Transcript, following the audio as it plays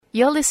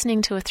You're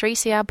listening to a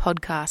 3CR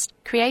podcast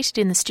created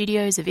in the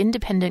studios of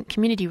independent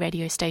community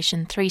radio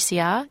station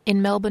 3CR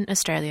in Melbourne,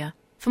 Australia.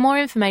 For more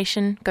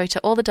information, go to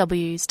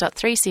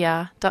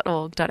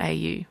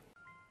allthews.3cr.org.au.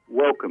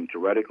 Welcome to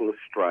Radical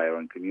Australia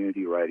and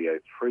Community Radio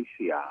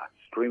 3CR,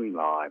 streaming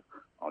live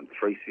on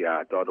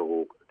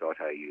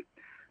 3cr.org.au.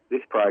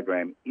 This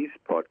program is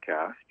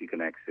podcast. You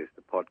can access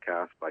the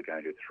podcast by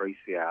going to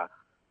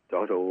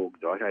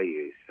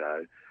 3cr.org.au.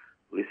 So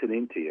listen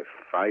in to your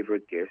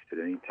favourite guest at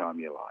any time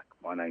you like.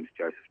 My name's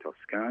Joseph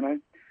Toscano,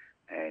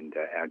 and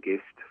our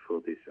guest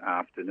for this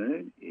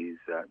afternoon is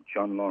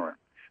John Lawrence.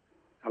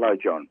 Hello,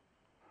 John.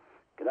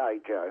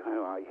 G'day, Joe.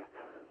 How are you?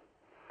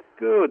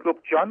 Good.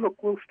 Look, John,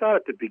 we'll start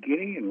at the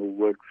beginning and we'll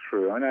work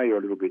through. I know you're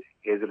a little bit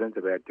hesitant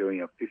about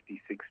doing a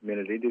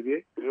 56-minute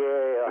interview.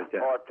 Yeah, 5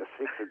 to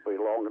 6 would be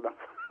long enough.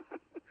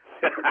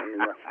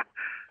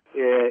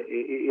 Yeah,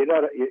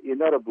 you're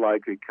not a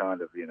bloke who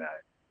kind of,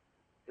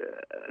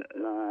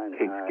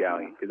 keeps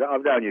going. Because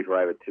I've known you for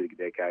over 2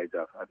 decades.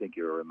 I think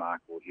you're a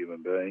remarkable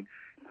human being.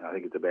 I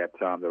think it's about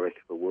time the rest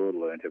of the world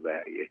learnt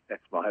about you.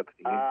 That's my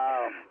opinion.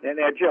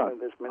 Now,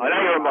 John, I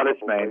know you're a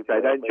modest man,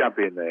 so don't jump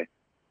in there.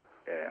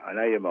 Yeah, I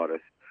know you're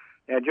modest.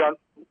 Now, John,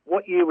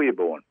 what year were you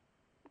born?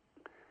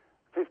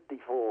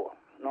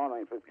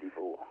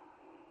 1954.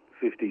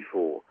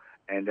 54.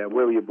 And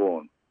where were you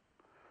born?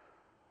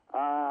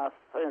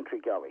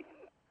 Ferntree Gully.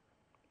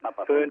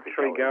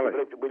 Ferntree Gully.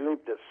 We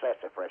lived at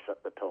Sassafras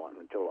at the time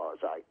until I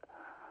was 8.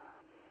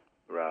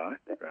 Right.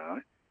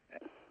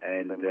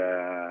 And,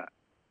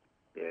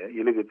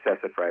 you lived at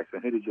Sassafras.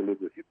 And who did you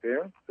live with, your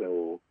parents?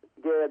 Or?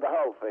 Yeah, the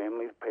whole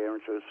family.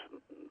 Parents was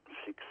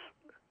 6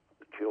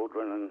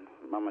 children and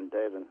mum and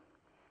dad, and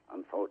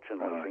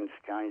unfortunately things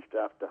changed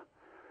after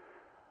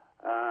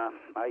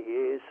 8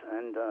 years,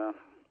 and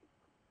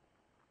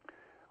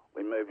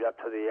we moved up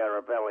to the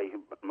Yarra Valley,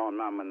 my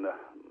mum and the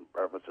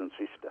brothers and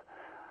sister.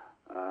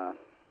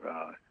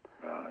 Right.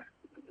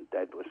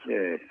 Dad was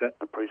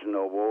a prisoner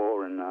of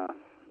war and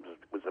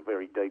was a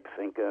very deep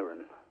thinker,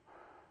 and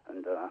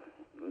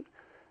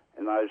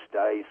in those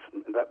days,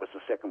 that was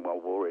the Second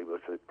World War. He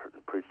was a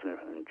prisoner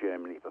in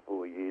Germany for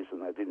 4 years,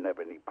 and they didn't have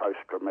any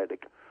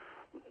post-traumatic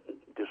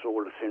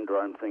disorder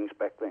syndrome things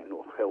back then,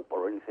 or help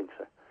or anything.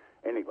 So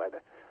anyway,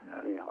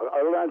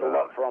 I learned a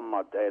lot from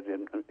my dad,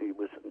 and I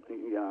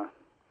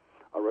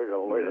read a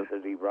letter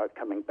that he wrote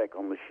coming back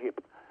on the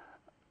ship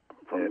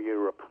from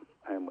Europe,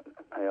 and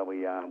how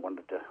we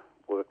wanted to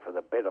work for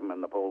the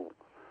betterment of all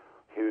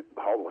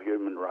whole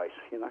human race,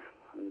 and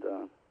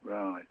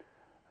right.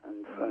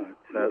 And so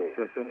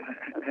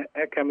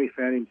how come he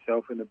found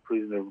himself in a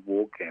prisoner of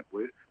war camp?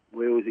 Where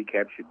was he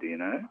captured? Do you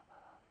know?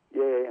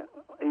 Yeah,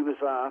 he was.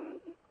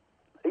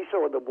 He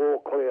saw the war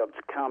clouds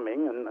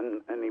coming,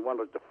 and he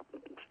wanted to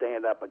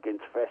stand up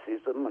against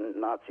fascism and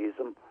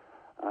Nazism,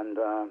 and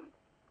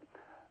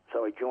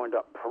so he joined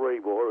up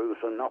pre-war. He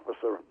was an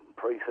officer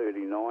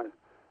pre-39,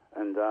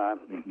 and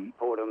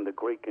fought in the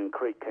Greek and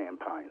Crete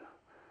campaign,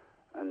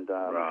 and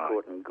was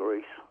fought in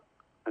Crete,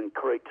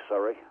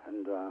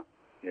 and.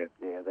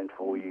 Then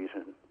 4 years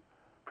in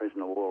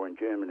prisoner of war in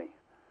Germany.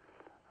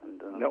 And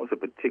that was a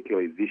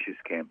particularly vicious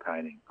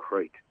campaign in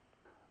Crete,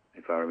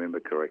 if I remember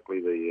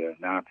correctly. The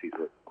Nazis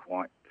were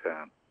quite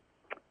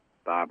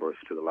barbarous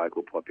to the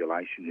local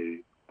population,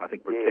 who I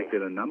think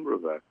protected a number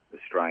of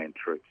Australian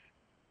troops.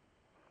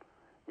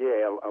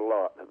 Yeah, a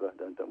lot. The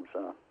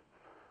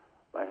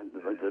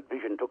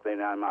division took their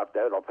name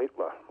after Adolf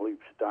Hitler. We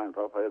stoned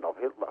off Adolf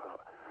Hitler.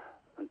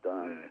 And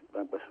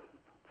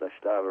they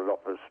started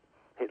off as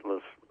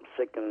Hitler's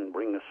second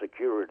ring of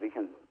security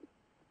and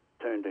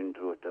turned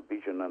into a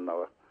division, and they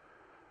were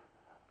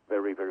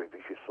very, very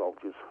vicious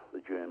soldiers,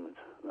 the Germans,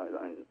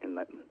 in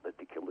that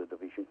particular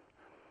division.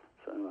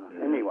 So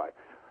anyway,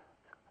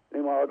 I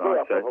grew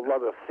up with a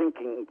lot of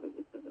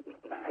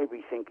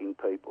heavy thinking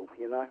people,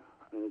 and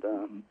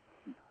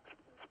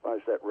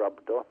suppose that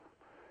rubbed off.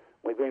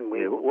 We then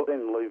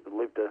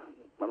lived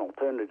an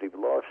alternative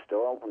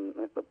lifestyle, and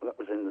that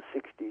was in the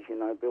 60s,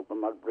 built the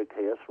mud brick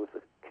house with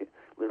a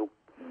little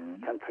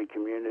country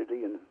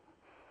community, and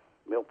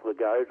milked the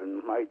goat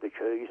and made the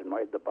cheese and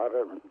made the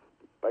butter and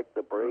baked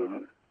the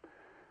bread.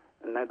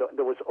 And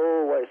there was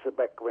always a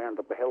background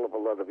of a hell of a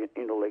lot of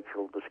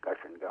intellectual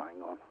discussion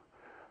going on.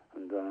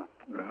 And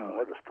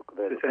I just took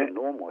that as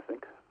normal, I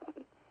think.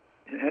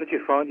 How did you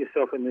find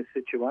yourself in this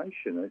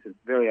situation? This is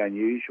very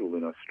unusual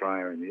in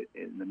Australia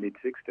in the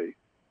mid-60s.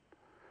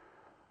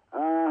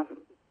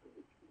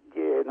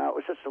 It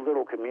was just a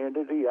little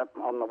community up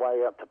on the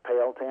way up to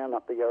Powelltown,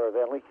 up the Yarra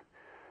Valley.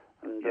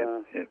 And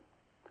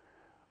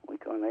we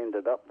kind of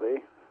ended up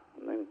there,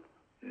 and then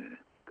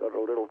got a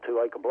little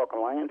 2-acre block of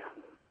land.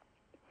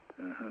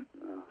 Of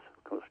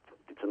course,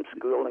 did some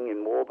schooling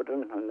in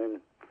Warburton, and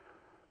then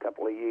a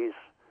couple of years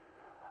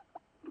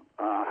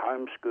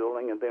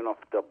homeschooling, and then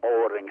off to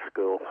boarding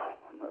school.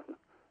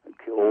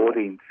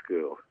 Boarding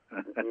school?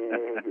 Yeah. I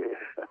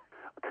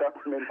can't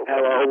remember.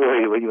 How old were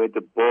you when you went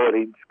to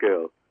boarding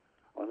school?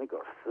 I think I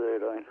was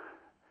 13.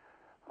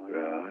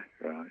 Right.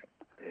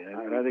 Yeah, I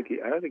don't think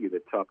you're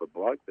the type of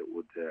bloke that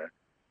would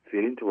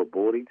fit into a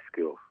boarding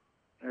school?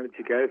 How did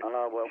you go?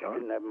 Oh, well, John?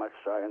 didn't have much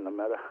say in the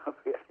matter.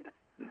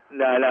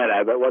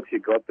 No. But once you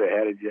got there,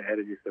 how did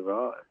you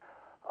survive?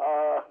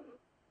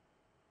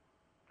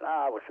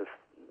 No, it was just,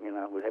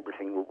 with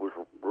everything was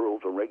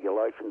rules and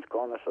regulations,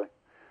 kind of, so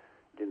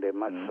didn't have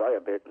much say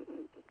about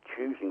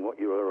choosing what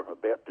you were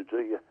about to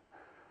do.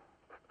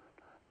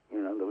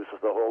 There was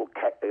the whole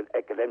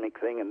academic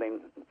thing, and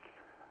then,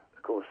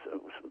 of course,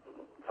 it was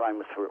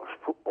famous for its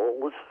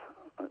footballers,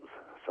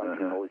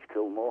 Sunshine College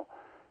Kilmore,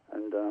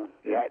 and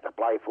you had to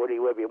play footy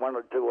whether you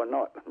wanted to or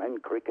not,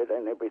 and cricket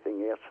and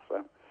everything else.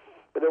 So,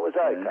 but it was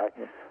okay.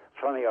 Yeah. It's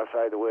funny I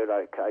say the word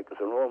okay, because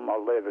in all my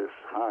letters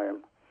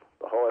home,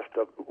 the highest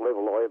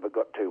level I ever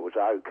got to was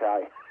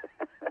okay.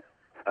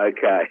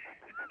 Okay.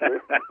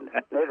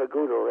 Never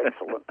good or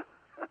excellent.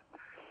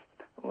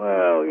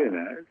 Well,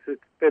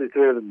 it's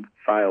better than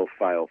fail,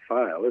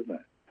 isn't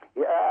it?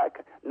 Yeah.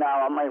 No,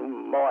 I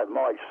mean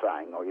my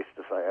saying. I used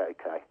to say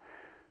okay.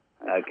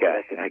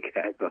 Okay.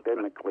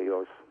 Academically,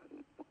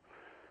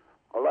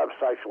 I love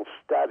social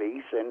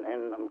studies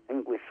and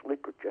English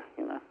literature.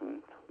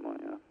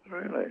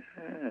 Really?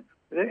 Yeah.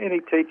 Are there any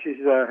teachers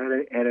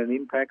had an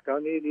impact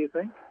on you, do you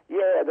think?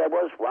 Yeah, there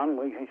was one.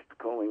 We used to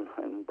call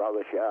him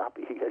Brother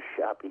Sharpie. He has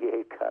Sharpie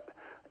haircut.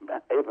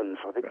 Evans,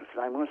 I think his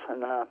name was.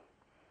 And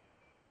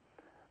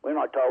when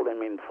I told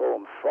him in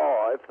Form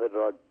 5 that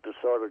I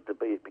decided to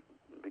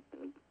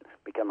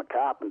become a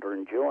carpenter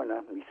and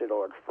joiner, he said I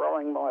was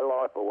throwing my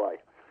life away.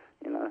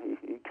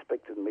 He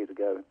expected me to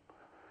go.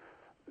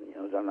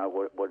 I don't know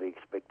what he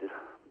expected,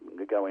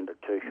 to go into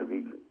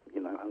tertiary,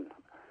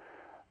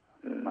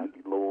 and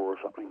maybe law or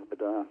something. But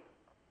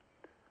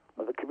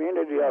the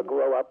community I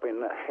grew up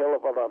in, a hell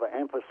of a lot of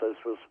emphasis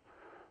was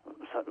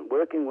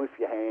working with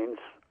your hands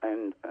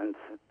and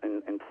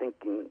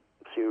thinking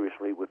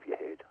seriously with your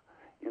head,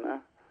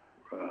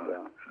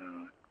 Right.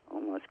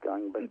 Almost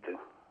going back to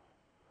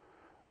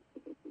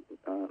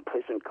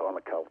peasant kind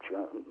of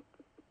culture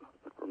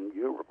from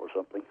Europe or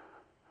something.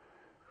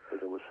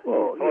 But it was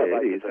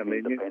it is. I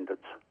mean,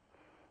 independence.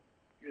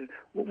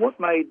 What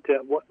made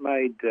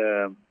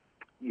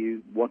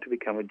you want to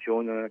become a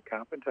joiner and a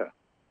carpenter?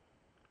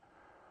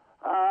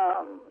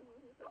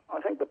 I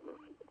think the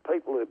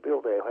people who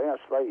built our house,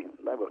 they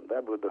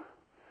were the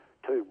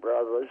two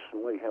brothers,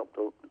 and we helped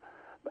out,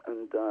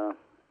 and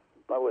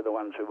they were the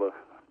ones who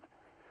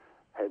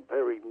had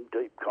very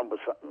deep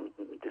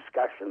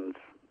discussions,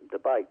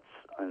 debates,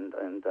 and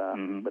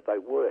but they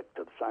worked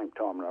at the same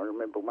time. And I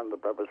remember one of the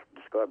brothers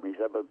described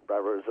his other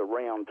brother as a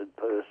rounded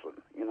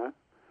person,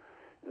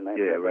 and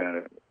they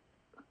rounded,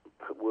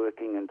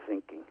 working and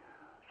thinking.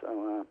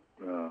 So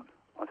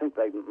I think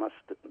they must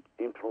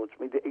influence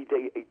me. He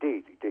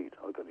did.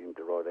 I got him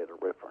to write out a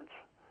reference.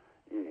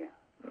 Yeah.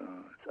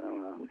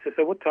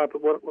 So what type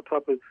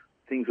of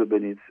things were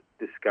being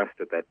discussed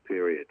at that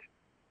period?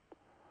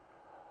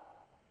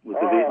 Was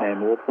the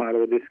Vietnam War part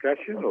of the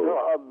discussion,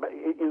 or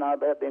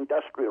about the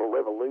Industrial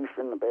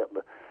Revolution, about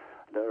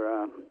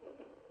the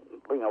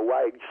being a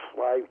wage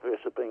slave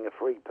versus being a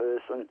free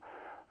person,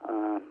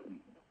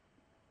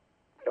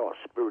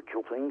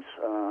 spiritual things.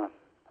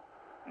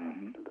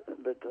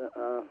 But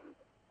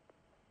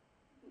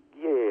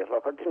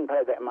I didn't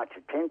pay that much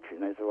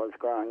attention as I was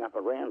growing up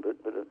around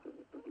it. But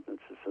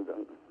it's just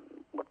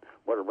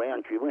what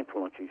around you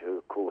influences you,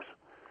 of course.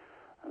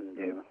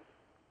 And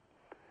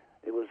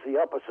it was the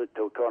opposite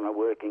to kind of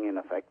working in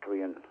a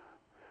factory and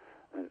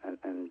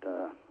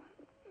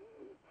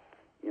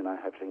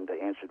having to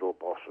answer to a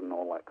boss and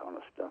all that kind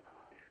of stuff.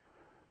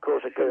 Of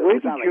course, it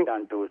was only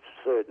done to a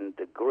certain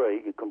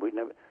degree. We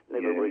never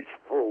reach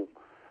full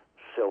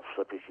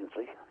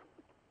self-sufficiency.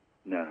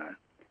 No.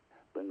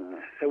 But,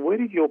 so where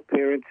did your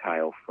parents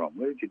hail from?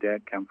 Where did your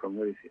dad come from?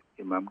 Where did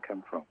your mum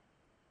come from?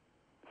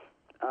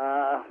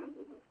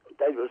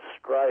 Dad was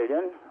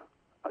Australian.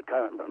 I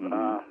came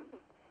from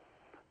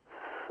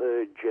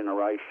third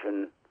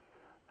generation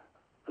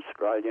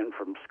Australian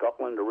from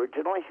Scotland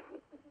originally.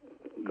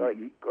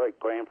 Great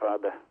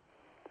grandfather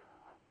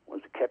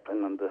was a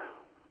captain under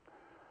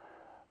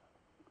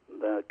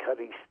the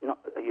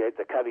he had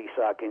the Cuddy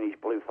Sark in his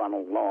Blue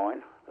Funnel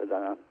line.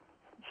 The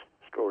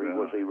story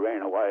was he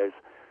ran away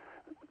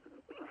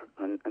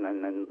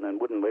and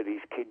wouldn't let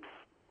his kids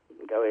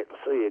go out to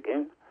sea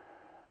again.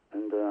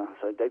 And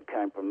so Dad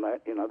came from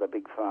that, the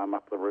big farm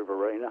up the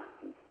Riverina.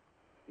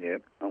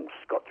 Yep.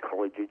 Scotch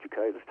college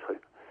educated too.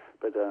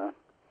 But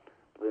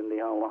then the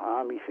whole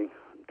army thing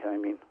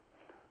came in.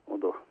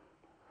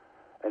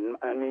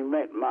 And he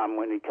met Mum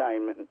when he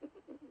came.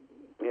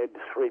 He had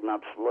 3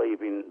 months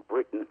leave in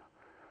Britain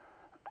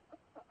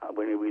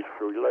when he was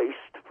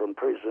released from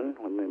prison,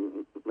 when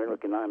the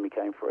American army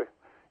came through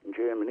in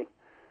Germany.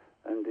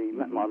 And he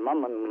met my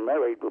mum and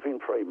married within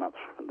 3 months.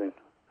 And then,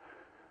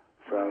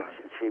 so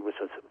she was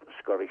a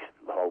Scottish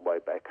the whole way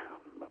back,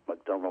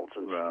 McDonald's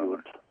and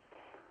Stewart's.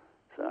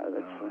 So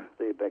that's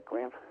their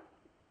background.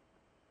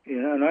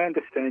 Yeah, and I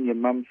understand your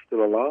mum's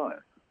still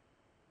alive.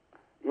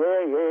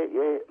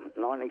 Yeah.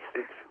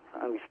 96.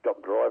 Only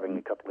stopped driving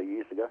a couple of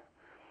years ago.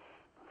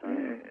 So.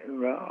 Yeah,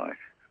 right.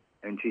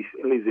 And she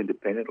lives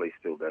independently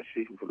still, does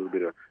she? For a little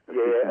bit of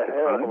assistance at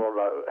home? A lot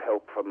of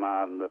help from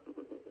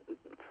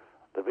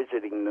the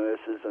visiting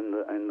nurses and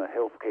the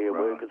healthcare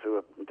workers who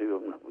are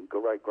doing a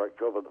great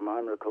job at the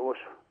moment, of course.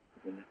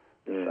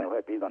 Yeah. So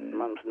happy that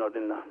Mum's not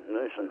in the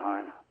nursing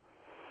home.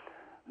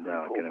 No,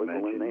 I can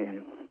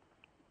imagine.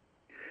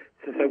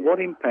 Yeah. So what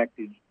impact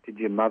did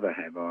your mother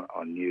have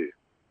on you?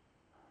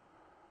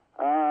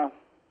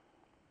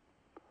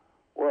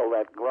 Well,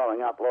 that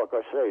growing up, like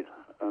I said,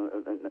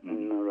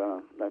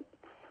 that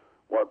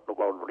what I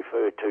would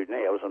refer to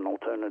now as an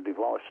alternative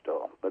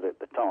lifestyle, but at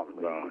the time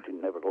we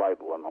didn't have a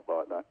label on it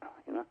like that,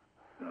 you know.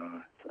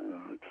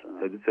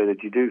 So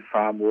did you do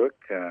farm work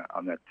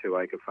on that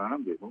 2-acre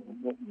farm?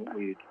 What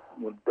were you?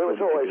 There was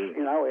always,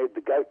 you know, we had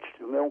the goats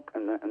to milk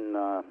and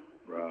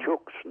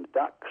chooks and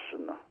ducks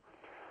and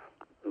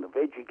the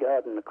veggie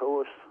garden, of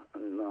course,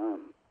 and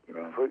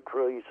fruit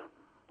trees.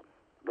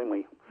 Then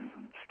we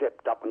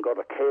stepped up and got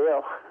a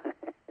cow.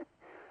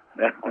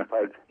 I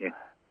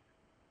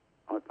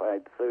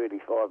paid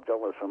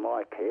 $35 for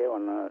my cow,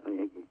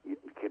 and you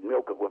could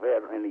milk it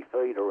without any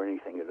feed or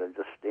anything. It would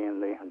just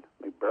stand there. And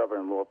my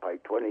brother-in-law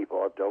paid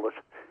 $25,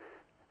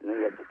 and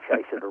he had to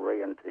chase it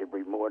around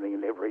every morning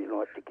and every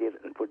night to get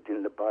it and put it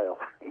in the bale.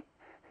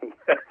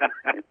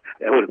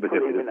 That would have been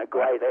put him in a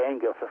great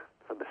anger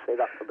for the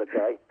setup for the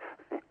day.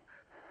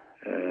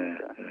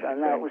 So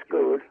no, it was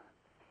good.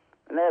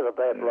 And out of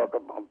that, like, I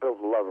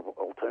built a lot of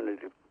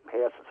alternative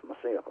houses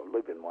myself. I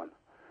live in one.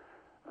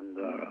 And,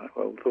 all right.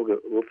 Well,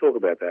 we'll talk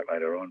about that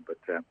later on. But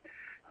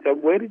so,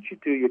 where did you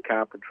do your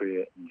carpentry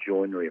and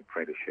joinery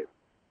apprenticeship?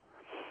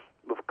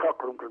 With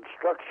Cochrane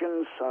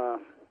Constructions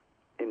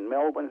in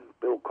Melbourne.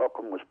 Bill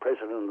Cochrane was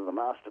president of the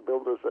Master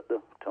Builders at the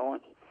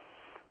time.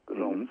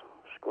 Good old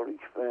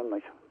Scottish firm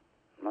they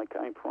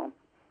came from.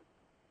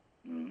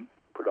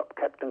 Put up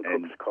Captain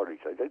Cook's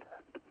cottage, they did.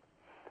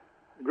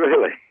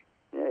 Really?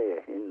 Yeah,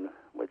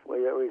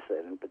 where is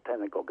that? In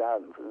Botanical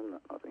Gardens, isn't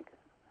it, I think.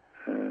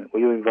 Were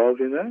you involved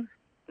in that?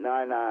 No,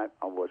 I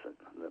wasn't.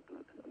 It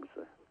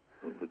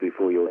was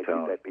before your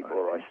time. That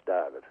before I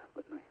started.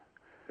 But,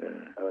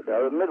 they were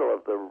the middle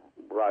of the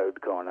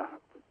road kind of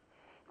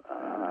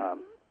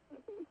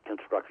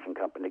construction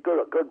company.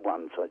 Good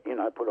ones, you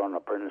know, put on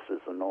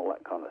apprentices and all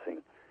that kind of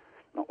thing.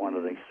 Not one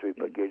of these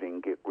super get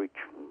rich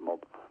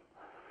mob.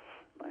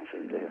 They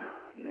seem to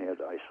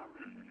nowadays.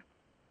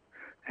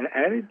 And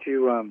how did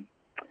you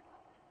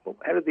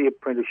how did the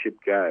apprenticeship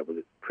go? Was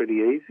it pretty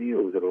easy,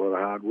 or was it a lot of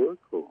hard work?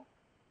 Or?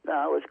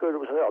 No, it was good. It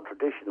was our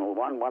traditional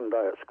one. 1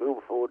 day at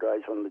school, 4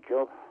 days on the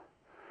job,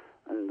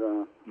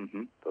 and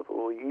for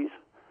 4 years.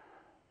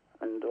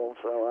 And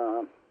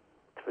also,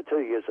 for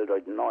 2 years I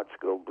did night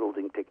school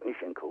building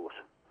technician course.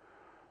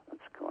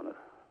 That's kind of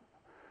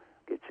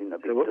gets in a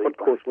bit deeper. What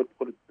course? What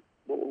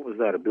was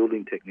that? A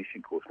building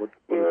technician course? What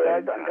I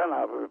don't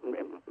know.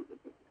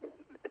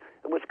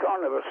 It was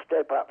kind of a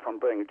step up from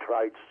being a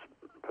trades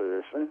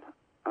person.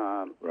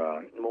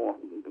 More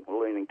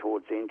leaning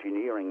towards the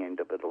engineering end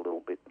of it a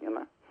little bit, you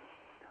know.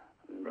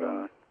 And,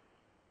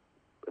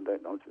 but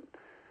that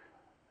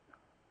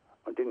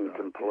I didn't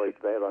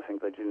complete that. I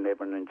think they didn't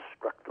have an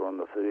instructor on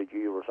the 3rd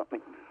year or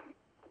something.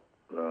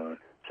 Right.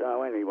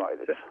 So anyway,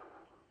 that's.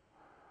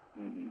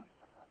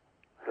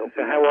 So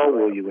how old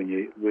were you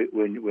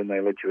when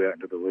they let you out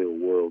into the real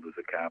world as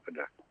a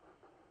carpenter?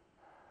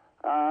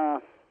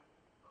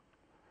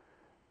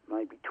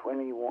 Maybe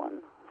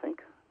 21, I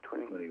think.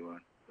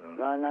 21.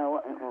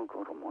 No, oh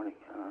God almighty.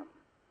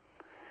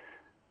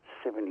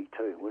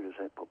 72, where does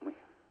that put me?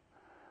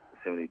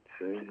 72,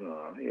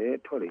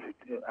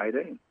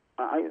 18.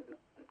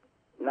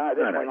 No,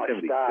 that's when I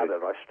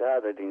started. I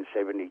started in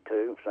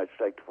 72, so it's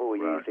like 4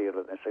 years here,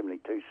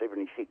 72,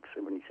 76,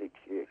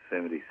 yeah.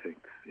 76,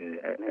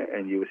 yeah.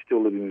 And you were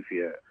still living with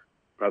your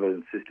brothers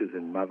and sisters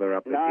and mother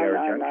up at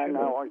Yarra Junction?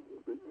 No.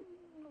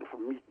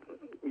 From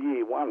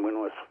year one, when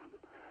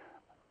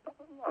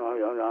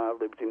I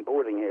lived in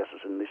boarding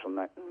houses and this and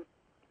that.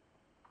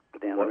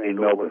 Down around in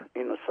Melbourne?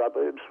 In the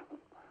suburbs.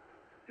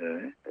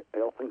 Yeah.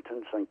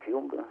 Alphington, St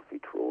Kilda,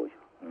 Fitzroy,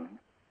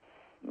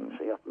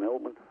 South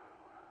Melbourne.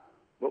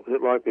 What was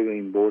it like living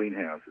in boarding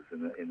houses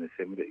in the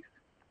 70s?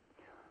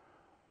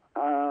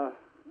 Well,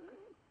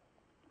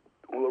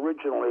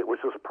 originally it was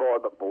just a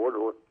private board.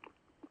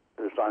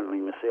 There was only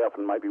myself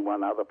and maybe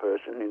one other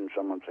person in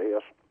someone's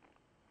house.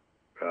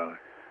 Right.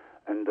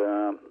 And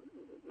then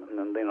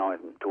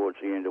towards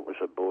the end, it was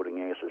a boarding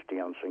houses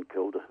down St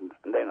Kilda, and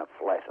then a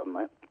flat on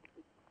that.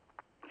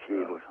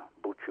 Shared with a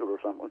butcher or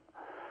something.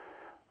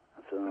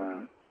 So,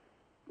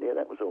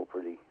 that was all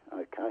pretty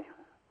okay.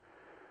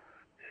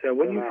 So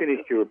when you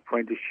finished your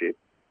apprenticeship,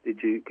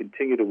 did you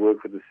continue to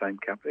work for the same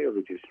company, or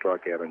did you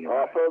strike out on your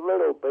own? For a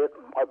little bit.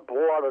 I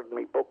blotted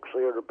my books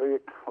there a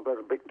bit. I got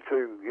a bit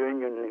too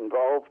union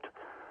involved.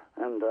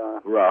 And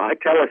right,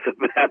 tell us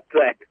about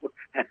that.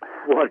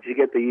 Why did you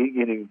get the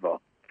union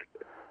involved?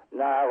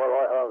 No,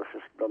 well, I was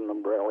just on the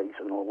rallies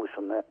and all this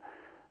and that.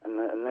 And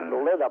then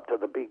it led up to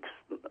the big,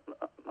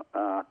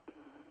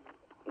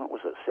 what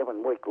was it,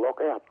 7-week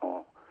lockout?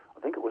 Oh, I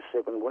think it was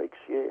 7 weeks,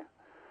 yeah.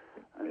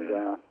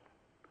 And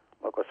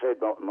like I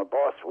said, my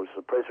boss was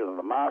the president of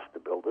the Master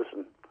Builders,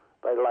 and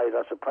they laid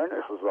us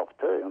apprentices off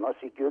too. And I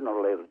said, you're not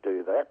allowed to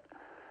do that.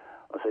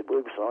 I said,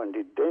 we've signed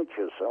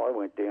indentures. So I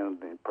went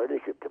down to the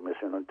Apprenticeship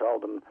Commission and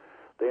told them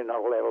they're not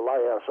allowed to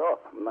lay us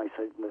off. And they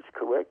said, that's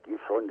correct,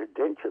 you've signed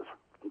indentures.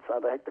 And so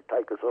they had to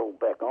take us all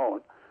back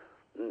on.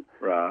 And,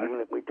 right.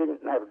 And we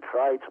didn't have a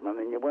tradesman,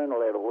 and you weren't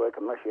allowed to work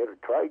unless you had a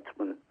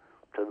tradesman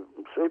to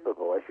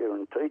supervise you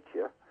and teach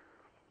you.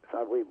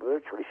 So we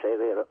virtually sat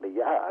out at the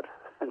yard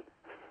and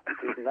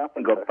did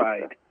nothing. Got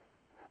paid.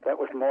 That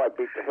was my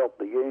bit to help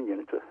the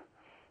union to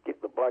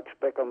get the blokes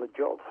back on the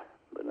job.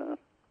 But,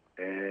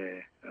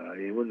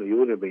 you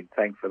wouldn't have been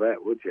thanked for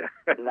that, would you?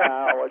 No,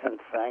 I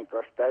wasn't thanked.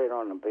 I stayed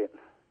on a bit.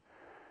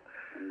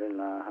 And then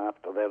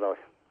after that, I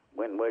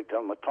went and worked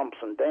on the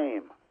Thompson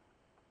Dam.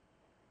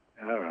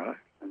 All right.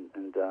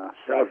 And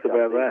tell us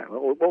about that.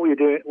 What were you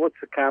doing? What's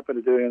the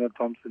carpenter doing on the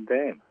Thompson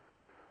Dam?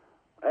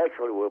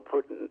 Actually, we were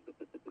putting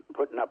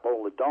up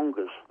all the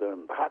dongas, the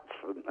huts,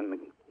 and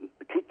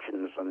the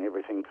kitchens and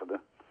everything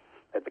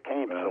at the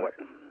campsite. Right.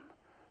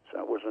 So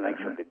it wasn't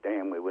actually the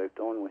dam we worked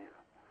on. We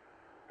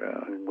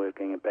were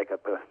working back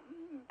up a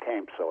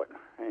campsite.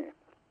 Yeah.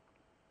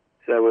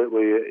 So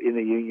were you in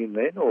the union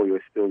then, or you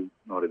were still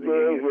not in the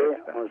union?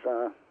 Yeah. I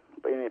was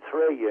been in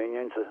 3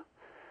 unions,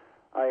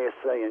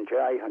 ASC and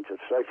J,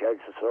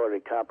 Associated Society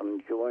of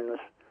Carpenters Joiners,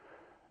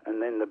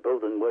 and then the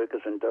Building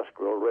Workers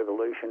Industrial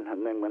Revolution,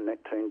 and then when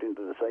that turned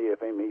into the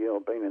CFMEU,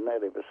 I've been in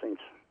that ever since.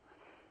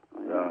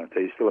 Right, so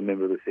you're still a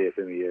member of the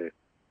CFMEU?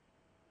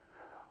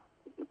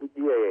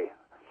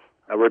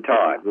 Yeah.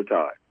 Retired.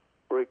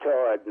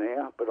 Retired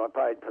now, but I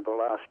paid for the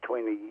last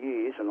 20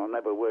 years, and I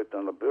never worked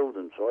on a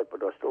building site,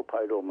 but I still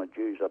paid all my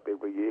dues up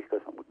every year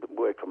because I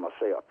worked for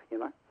myself, you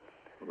know.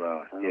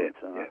 Right,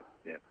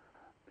 yeah.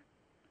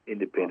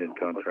 Independent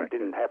contractor. I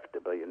didn't have to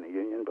be in the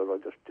union, but I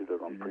just did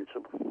it on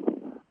principle.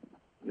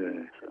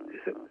 Yeah.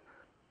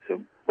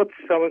 So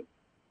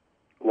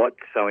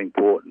what's so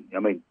important? I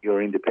mean, you're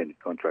an independent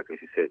contractor,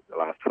 as you said, the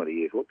last 20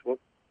 years.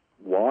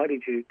 Why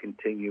did you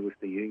continue with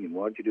the union?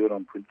 Why did you do it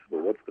on principle?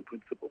 What's the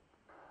principle?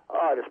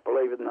 I just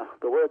believe in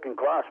the working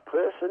class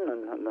person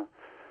and the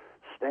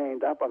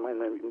stand up. I mean,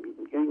 the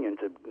unions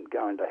are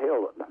going to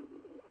hell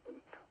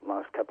the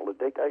last couple of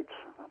decades.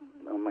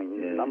 I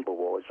mean,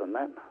 number-wise on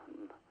that.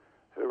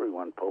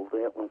 Everyone pulled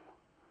out. Well,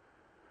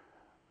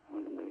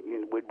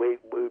 we'd be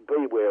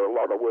where a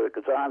lot of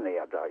workers are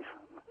nowadays.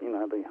 You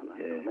know,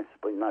 there's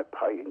been no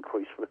pay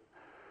increase for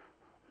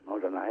I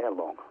don't know how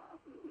long.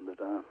 But,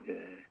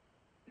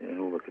 and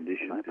all the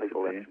conditions.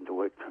 People have to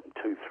work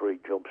 2-3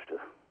 jobs to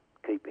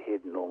keep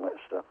ahead and all that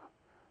stuff.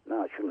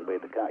 No, it shouldn't be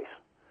the case.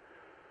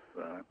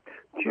 Right.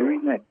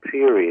 During that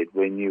period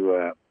when you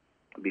were,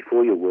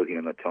 before you were working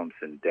on the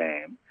Thompson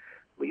Dam,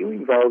 were you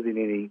involved in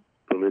any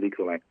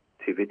political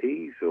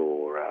activities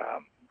or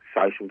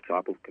social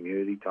type of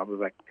community type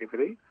of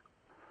activities?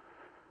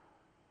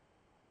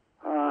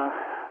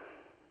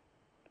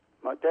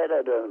 My dad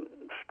had a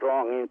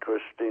strong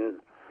interest in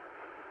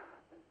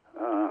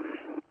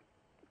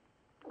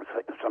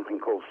something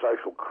called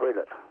social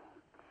credit.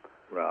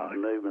 Right. The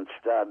movement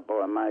started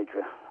by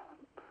Major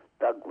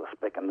Douglas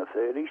back in the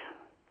 30s.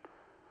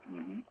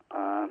 Mm-hmm.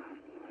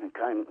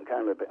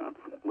 Came about,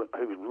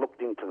 who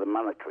looked into the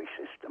monetary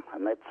system,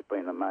 and that's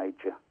been a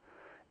major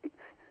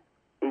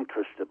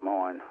interest of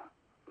mine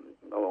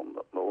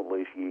all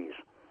these years.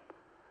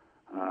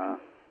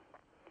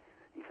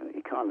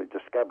 He kind of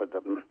discovered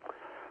that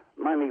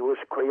money was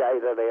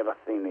created out of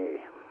thin air.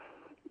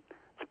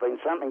 It's been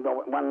something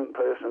that one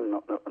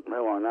person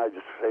who I know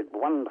just said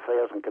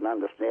 1,000 can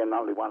understand,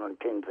 only 1 in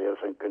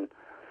 10,000 can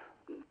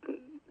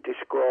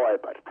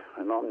describe it,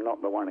 and I'm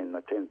not the one in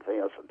the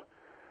 10,000.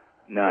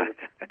 No.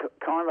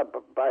 Kind of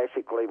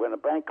basically, when a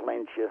bank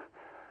lends you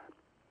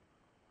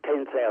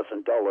 $10,000,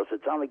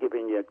 it's only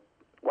giving you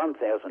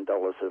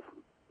 $1,000 of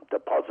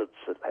deposits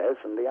it has,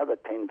 and the other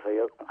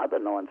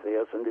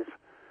 9,000 is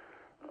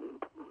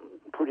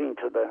put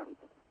into the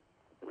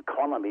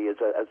economy as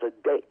a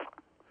debt.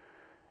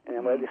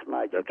 And this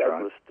Major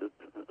Douglas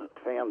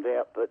found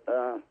out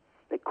that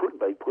it could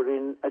be put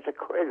in as a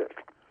credit.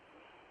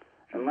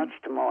 And much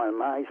to my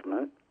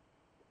amazement,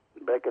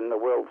 back in the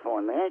world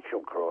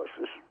financial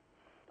crisis,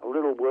 a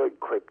little word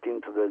crept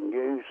into the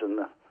news and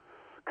the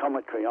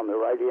commentary on the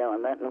radio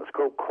and it was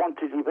called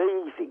quantitative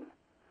easing.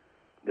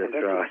 That's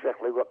right.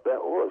 Exactly what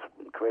that was,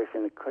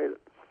 creation of credit.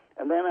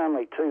 And then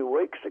only 2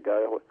 weeks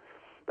ago,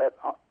 that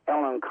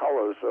Alan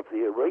Collins of the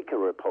Eureka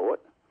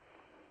Report,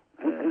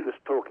 he was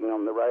talking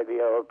on the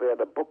radio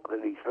about a book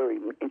that he's very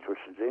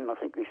interested in. I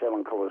think this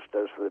Alan Collins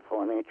does for the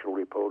Financial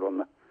Report on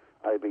the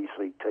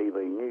ABC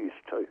TV News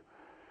too.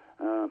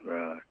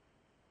 Right.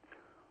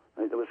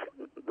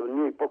 The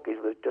new book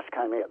that just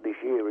came out this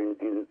year in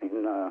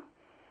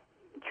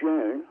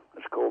June.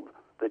 It's called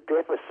The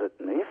Deficit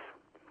Myth,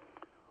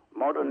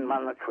 Modern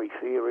Monetary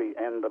Theory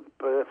and the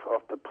Birth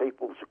of the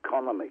People's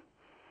Economy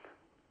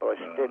by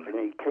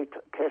Stephanie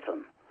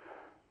Ketton.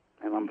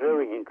 And I'm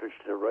very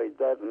interested to read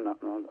that. And I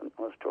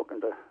was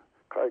talking to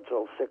Craig's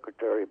old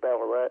secretary,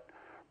 Ballarat,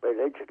 Brett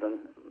Edgerton,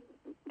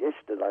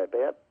 yesterday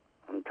about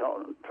and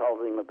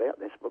told him about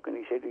this book, and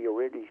he said he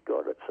already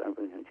got it, so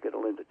he's got to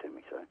lend it to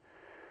me. So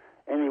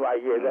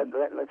anyway, that's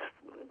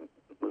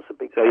was a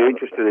big. So you're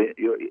interested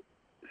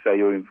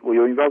in were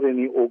you involved in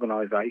any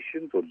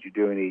organisations, or did you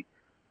do any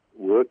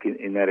work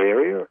in that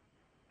area?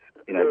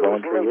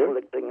 Voluntary work?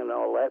 Collecting and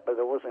all that, but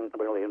there wasn't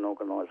really an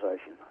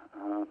organisation.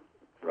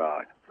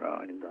 Right.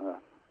 And,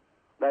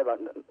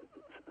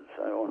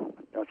 so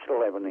I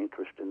still have an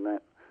interest in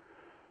that.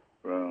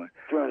 Right.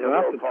 During the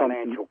world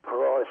financial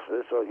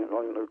crisis,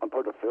 I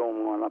put a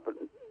film line up at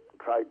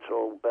Trades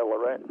Hall,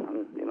 Ballarat,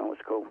 and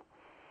it's called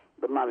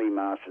 "The Money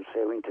Masters: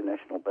 How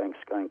International Banks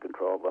Gain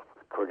Control of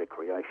Credit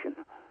Creation."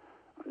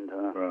 And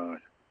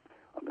right.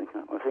 I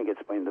think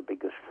it's been the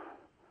biggest.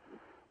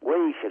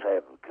 We should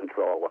have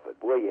control of it.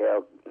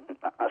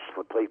 Us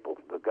the people,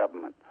 the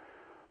government.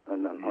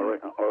 And I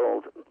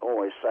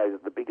always say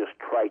that the biggest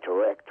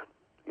traitor act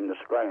in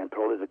Australian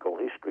political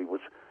history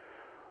was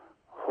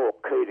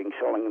Hawke Keating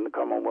selling in the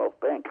Commonwealth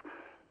Bank.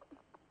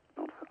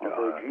 I've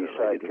heard you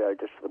say, Joe,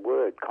 just the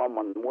word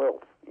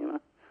Commonwealth,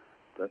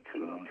 That's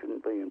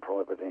shouldn't be in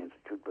private hands.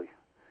 It should be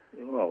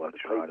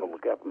that's the people, the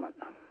government.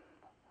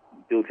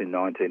 Built in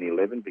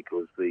 1911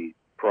 because the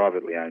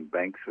privately owned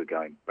banks were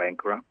going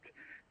bankrupt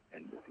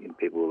and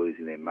people were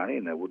losing their money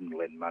and they wouldn't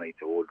lend money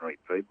to ordinary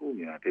people.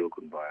 People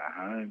couldn't buy a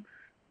home.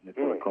 And that's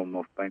why the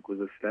Commonwealth Bank was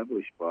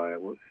established by,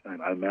 what's his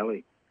name,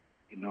 O'Malley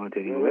in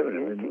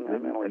 1911.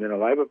 And then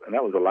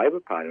that was a Labor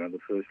Party, one of the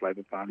first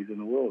Labor parties in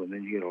the world. And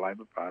then you get a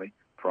Labor Party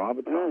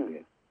privatising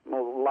it.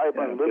 Well,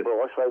 Labor and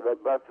Liberal, I say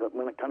that both,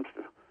 when it comes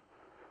to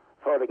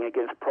fighting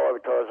against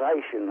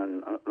privatisation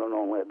and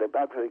all that, they're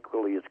both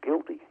equally as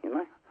guilty,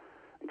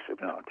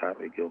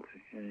 Totally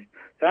guilty. Yeah.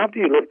 So after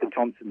you left the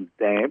Thompson's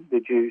Dam,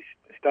 did you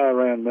stay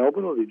around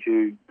Melbourne or did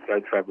you go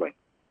travelling?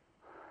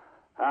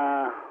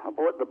 I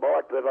bought the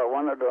bike that I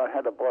wanted. I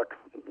had a bike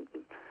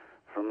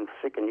from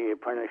second year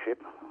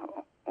apprenticeship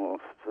or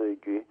third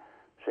year.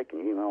 Second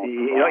year.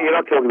 You're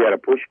not talking about a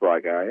push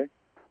bike, are you?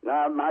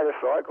 No,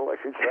 motorcycle, I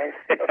should say.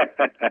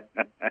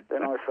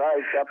 Then I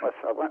saved up.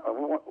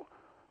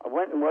 I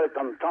went and worked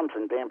on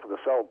Thompson Dam for the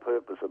sole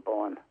purpose of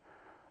buying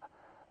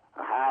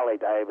a Harley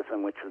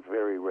Davidson, which was a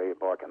very rare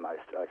bike in those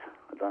days.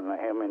 I don't know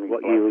how many.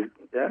 What year was?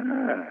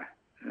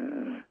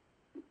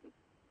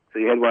 So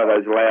you had one of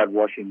those loud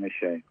washing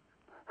machines.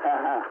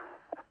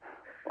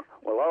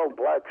 Well, old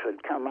blokes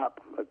had come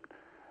up at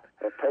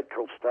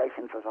petrol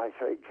stations and they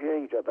said,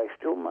 "Geez, are they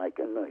still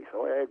making these?"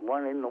 So I had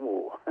one in the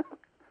war.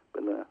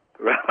 But,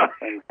 right.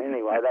 And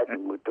anyway, that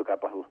took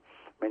up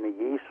many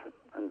years,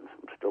 and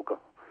still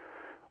got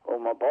all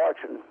my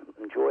bikes and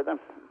enjoy them.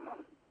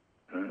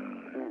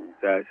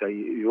 So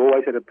you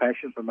always had a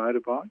passion for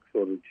motorbikes,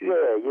 or did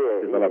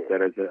you develop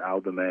that as an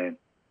older man?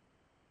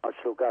 I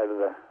still go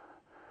to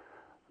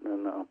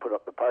and I put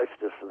up the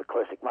posters for the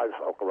classic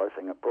motorcycle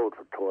racing at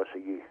Broadford twice a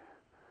year.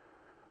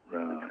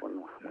 Right.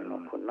 When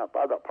I'm putting up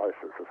other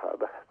posters of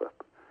other.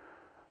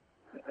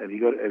 Have you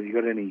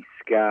got any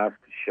scars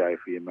to show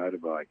for your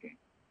motorbiking?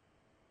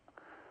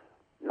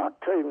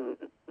 Not too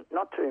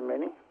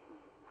many.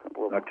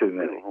 Well, not too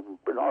many.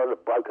 But I had a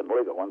broken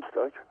leg at one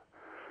stage.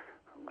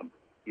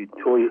 You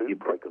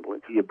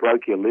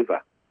broke your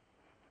liver.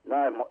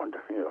 No, I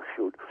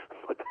should.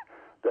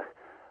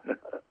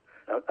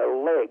 A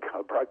leg.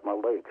 I broke my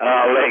leg.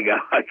 Oh, leg.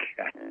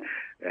 Okay.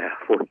 Yeah.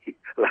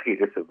 Lucky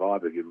to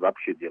survive if you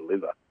ruptured your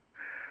liver.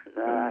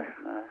 No.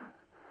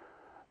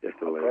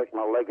 Just a leg. I broke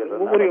my leg at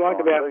what do you like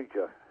about?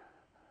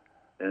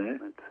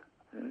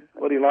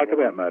 What do you like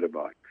about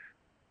motorbikes?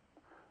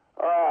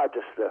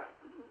 Just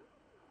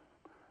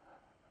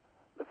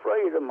the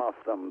freedom of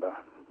them.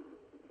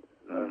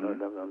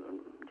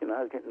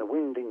 Getting the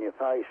wind in your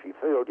face, you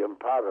feel you're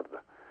part of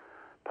the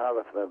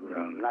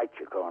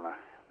nature kind of.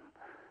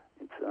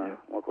 It's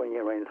like when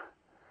you're in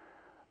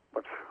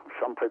what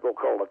some people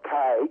call a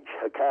cage,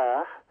 a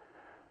car.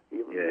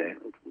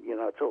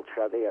 It's all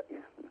shut out.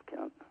 You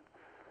can't.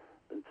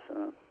 It's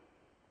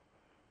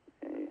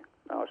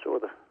I saw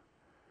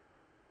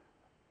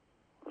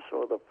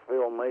the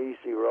film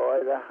Easy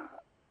Rider.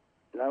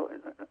 And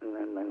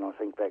then I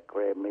think that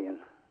grabbed me and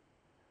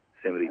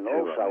 72. And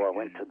also I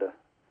went to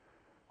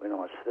when I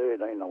was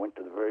 13, I went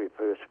to the very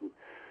first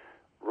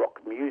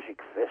rock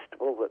music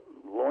festival, that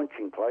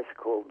launching place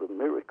called The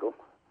Miracle.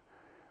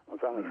 I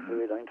was only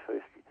 13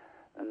 first,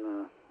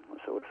 and I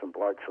saw some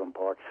blokes on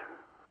bikes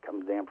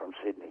coming down from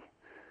Sydney.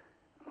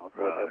 And I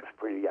thought that was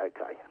pretty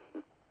okay.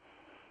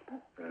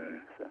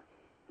 So,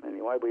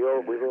 anyway,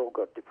 we've all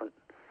got different,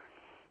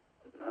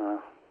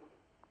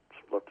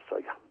 let's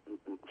say,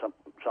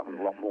 something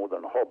a lot more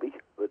than a hobby,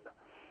 but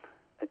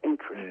an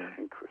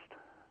interest.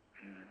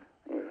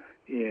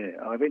 Yeah,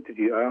 I've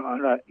interviewed. I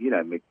know you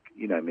know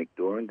Mick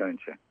Doran, don't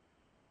you?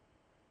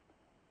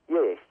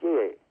 Yes,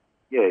 yeah.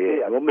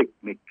 Yeah. Well,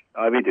 Mick,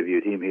 I've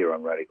interviewed him here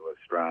on Radical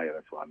Australia.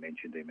 That's why I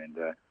mentioned him, and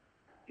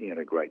he had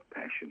a great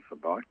passion for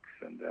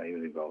bikes, and he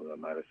was involved in a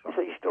motorcycle. Is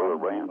he still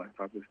around? That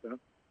type of stuff.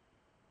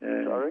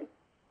 Sorry.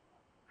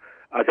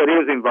 I said he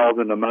was involved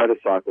in the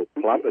motorcycle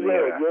club, and he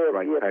had a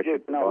great passion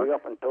for bikes. No, we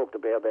often talked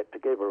about that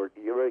together at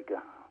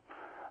Eureka.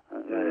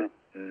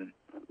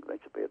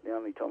 That's about the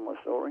only time I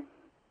saw him.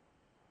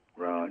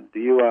 Right. Do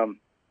you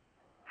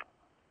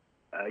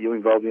are you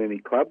involved in any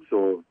clubs,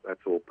 or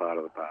that's all part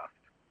of the past?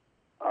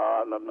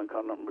 I'm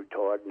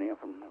retired now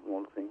from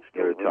all the things.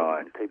 You're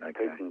retired. Keep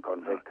in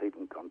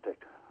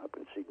contact up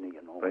in Sydney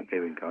and all. Keep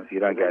in contact. You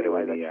don't go to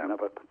any...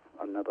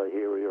 another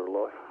area of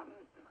life.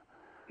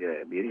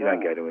 Yeah, but you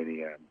don't go to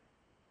any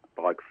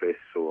bike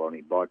fests or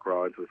any bike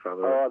rides with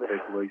other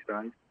people these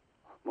days?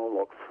 More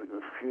like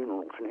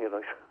funerals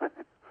now.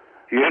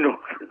 Funerals?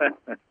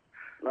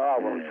 No,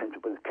 well, it seems to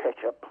be the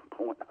catch-up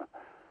point.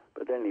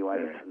 But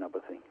anyway, that's another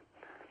thing.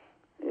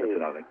 Yeah. That's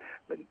another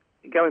thing. But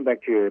going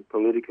back to your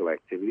political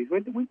activities,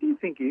 when do you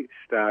think you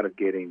started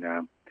getting...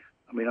 I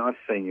mean, I've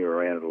seen you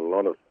around at a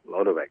lot of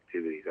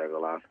activities over the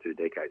last 2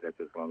 decades. That's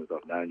as long as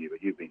I've known you,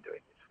 but you've been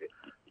doing this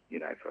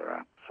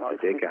for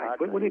decades.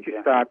 When did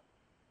you start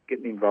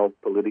getting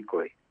involved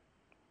politically?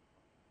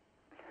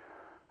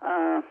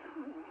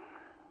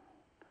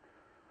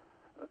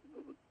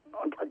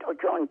 I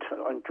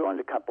joined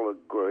a couple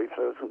of groups.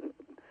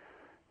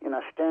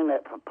 Stand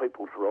out for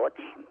people's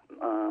rights.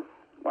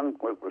 One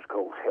group was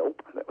called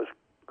HELP. That was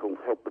called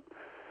Help the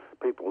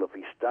People of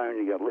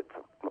Estonia,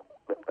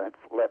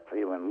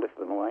 Latvia and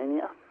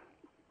Lithuania.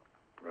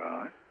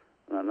 Right.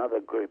 And another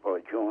group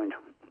I joined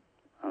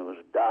was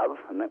DOVE,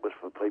 and that was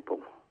for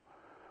people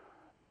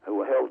who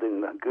were held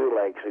in the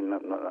gulags in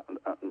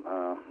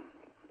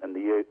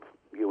the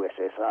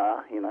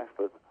USSR,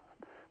 for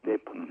their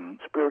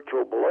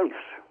spiritual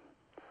beliefs.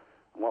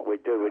 And what we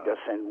do, we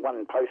just send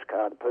one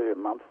postcard per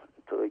month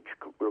to each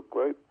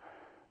group,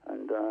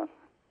 and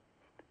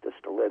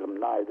just to let them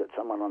know that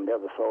someone on the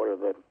other side of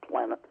the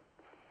planet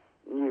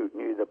knew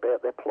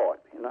about their plight,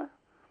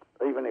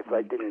 Even if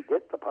they didn't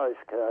get the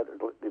postcard,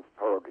 the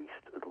authorities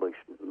at least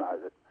know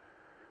that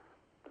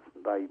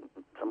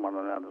someone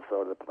on the other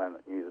side of the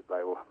planet knew that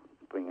they were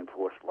being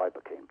enforced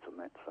labour camps and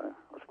that. So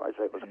I suppose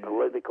that was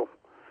political.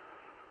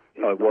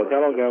 Oh, it was.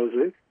 How long ago was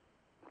this?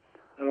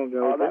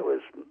 That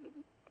was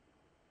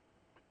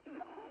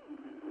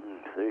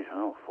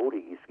 40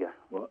 years ago.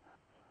 What?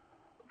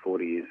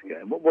 40 years ago.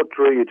 And what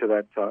drew you to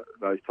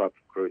those types of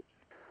groups?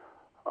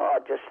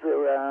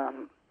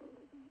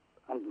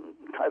 I'm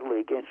totally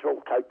against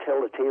all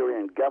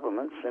totalitarian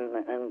governments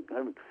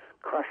and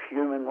crush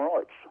human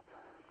rights.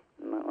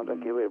 I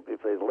don't care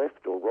if they're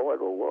left or right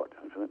or what.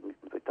 If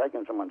they're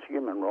taking someone's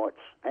human rights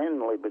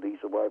and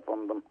liberties away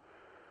from them,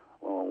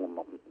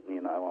 well, I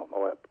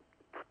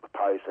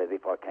oppose that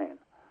if I can.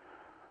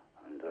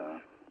 And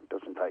it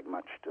doesn't take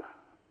much to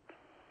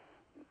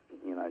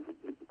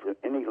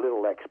any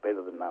little act's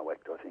better than no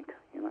act, I think.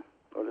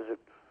 What is it?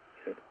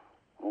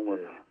 All the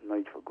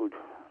need for good,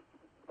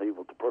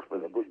 evil to prosper,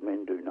 the good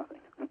men do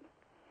nothing.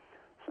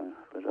 So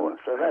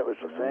that was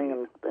the thing,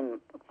 and then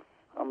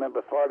I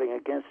remember fighting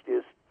against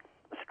his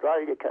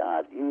Australia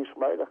card years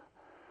later.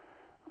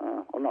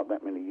 Not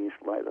that many years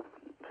later,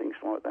 things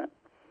like that.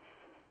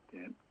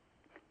 Yeah.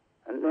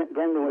 And then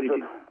there was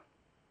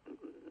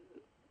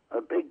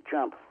a big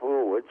jump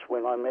forwards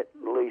when I met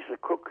Lisa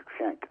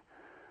Cruikshank.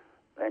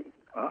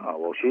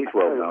 Well, she's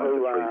well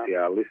known to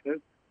 3CR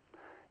listeners.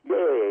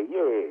 Yeah.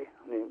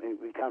 He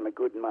became a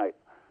good mate.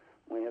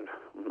 We had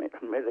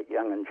met at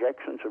Young and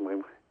Jackson's, and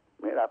we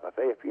met up a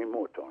fair few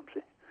more times.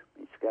 We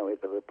used to go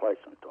out to the place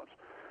sometimes.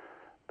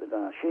 But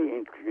she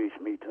introduced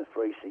me to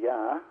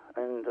 3CR,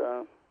 and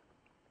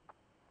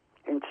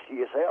hence to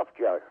yourself,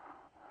 Joe.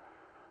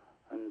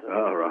 And,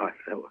 right.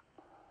 That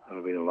would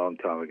have been a long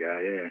time ago,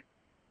 yeah.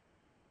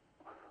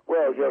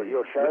 Well,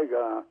 your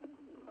show...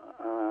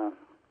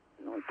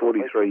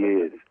 43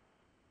 years.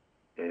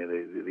 Yeah,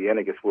 the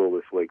Anarchist World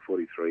this week,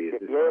 43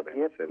 years. Yep.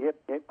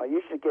 I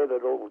used to get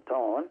it all the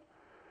time,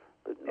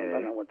 but I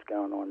don't know what's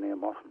going on there.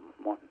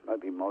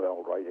 Maybe my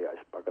old radio's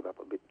buggered up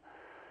a bit.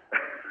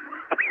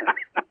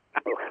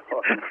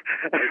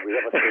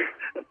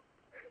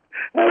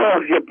 How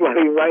long's your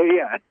bloody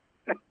radio?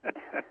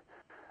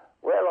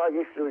 Well, I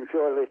used to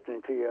enjoy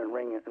listening to you and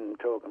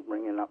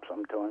ringing up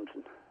sometimes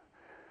and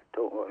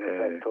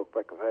talk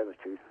back of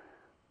attitude.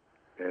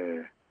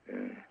 Yeah.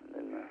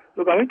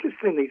 Look, I'm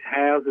interested in these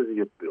houses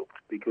you've built,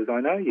 because I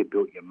know you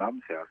built your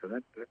mum's house, and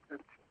that's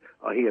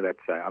I hear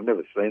that's I've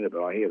never seen it,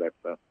 but I hear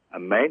that's a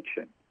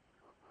mansion.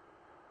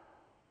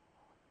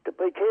 To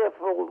be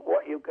careful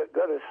what you've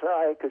got to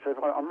say, because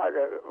I made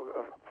a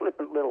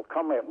flippant little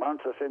comment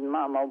once. I said,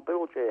 Mum, I'll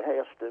build you a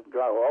house to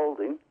grow old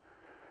in.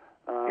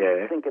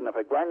 Thinking of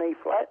a granny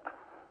flat.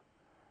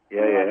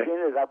 Yeah. I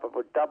ended up with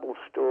a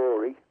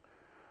double-storey,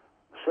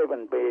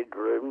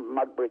 7-bedroom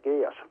mud brick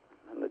house.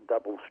 And a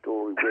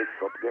double-storey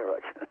workshop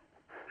garage.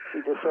 She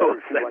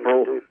decided she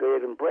wanted to do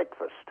bed and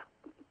breakfast.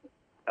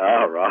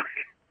 Oh, right.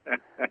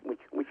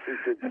 which she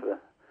did for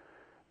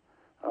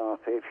a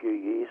fair few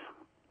years.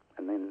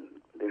 And then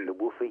the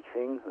woofy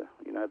thing,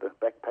 the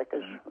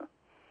backpackers.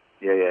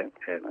 Yeah.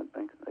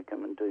 They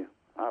come and do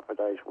half a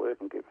day's work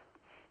and get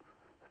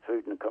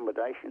food and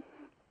accommodation.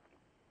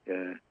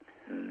 Yeah.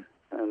 And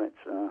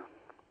that's...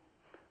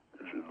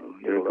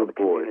 You're a good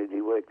boy.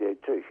 Community work there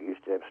too. She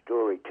used to have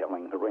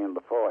storytelling around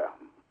the fire,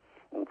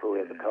 all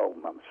throughout the cold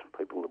months.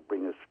 People would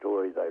bring a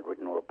story they'd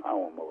written or a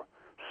poem or a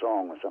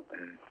song or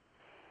something.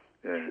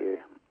 Share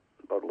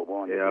a bottle of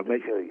wine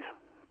with cheese.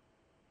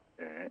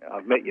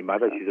 I've met your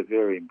mother. She's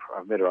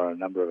I've met her on a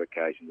number of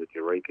occasions at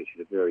Eureka.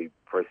 She's a very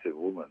impressive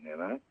woman, you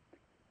know.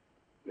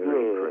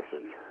 Very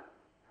impressive.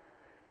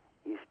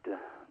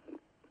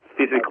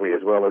 Physically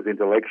as well as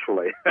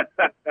intellectually.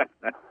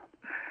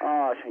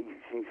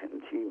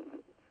 She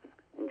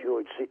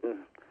enjoyed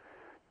sitting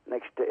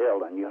next to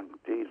Ellen,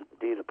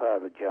 dear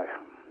part of Joe.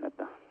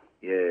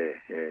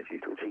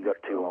 She got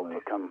too old to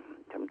come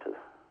to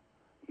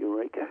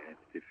Eureka.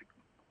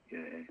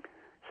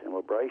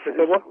 Celebration.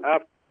 So what? I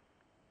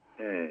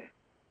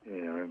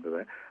remember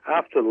that.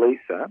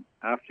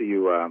 After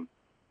you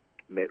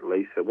met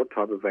Lisa, what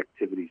type of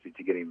activities did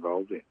you get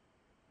involved in?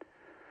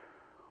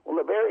 Well,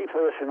 the very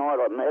first night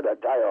I met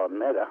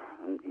her,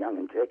 young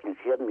and Jack, and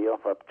she had me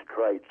off up to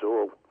Trades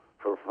Hall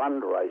for a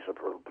fundraiser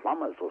for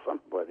plumbers or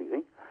something, bloody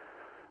thing,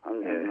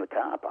 in the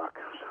car park.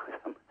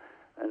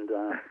 And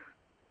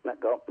that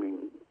got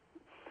me,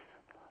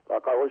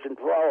 like I was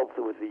involved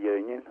with the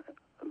union,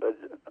 but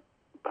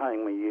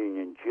paying my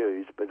union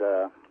dues, but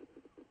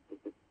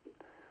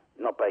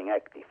not being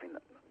active in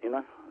it, you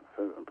know,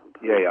 for I a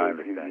few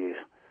understand. years.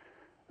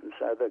 And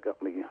so that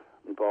got me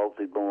involved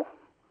in more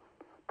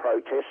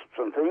protests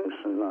and things,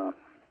 and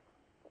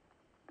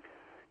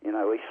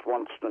East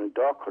Swanston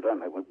Dock. I don't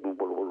know when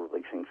all of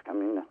these things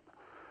come in.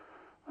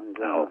 And,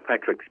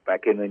 Patrick's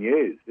back in the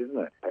news, isn't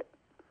it?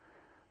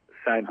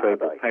 Same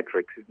people,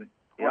 Patrick's, isn't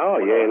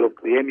it?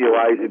 Look, the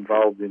MUA's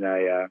involved in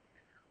a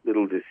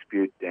little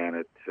dispute down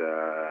at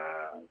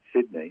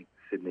Sydney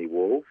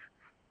Wharves.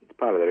 It's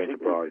part of their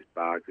enterprise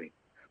bargaining.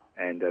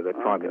 And the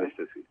Prime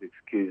Minister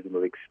accused them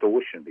of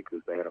extortion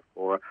because they had a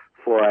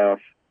 4-hour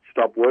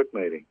stop work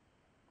meeting.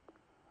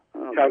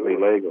 Totally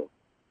legal.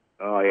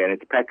 And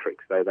it's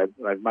Patrick's.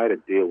 They've made a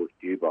deal with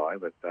Dubai,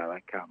 but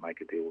they can't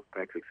make a deal with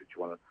Patrick's, which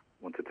want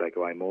to take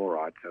away more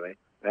rights. So they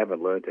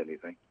haven't learnt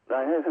anything. They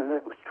haven't.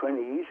 That was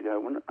 20 years ago,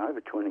 wasn't it? Over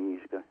 20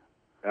 years ago.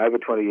 Over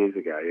 20 years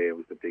ago, it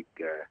was the big.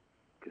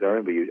 Because I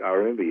remember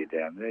you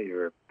down there.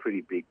 You're a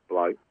pretty big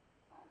bloke,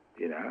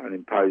 you know, an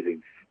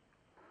imposing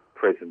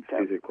presence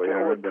physically.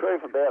 The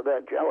truth about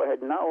that, Joe, I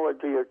had no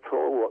idea at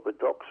all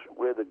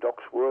where the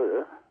docks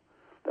were.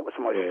 That was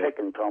my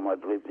second time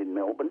I'd lived in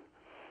Melbourne.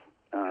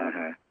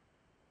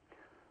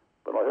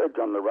 But I heard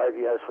on the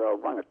radio, so I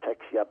rang a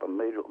taxi up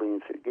immediately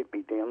and said, "Get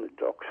me down the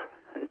docks."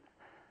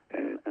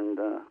 And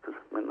cause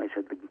when they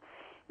said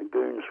the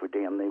goons were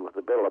down there with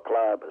the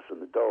balaclavas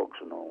and the dogs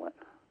and all that.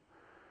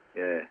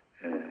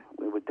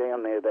 We were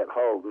down there that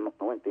whole.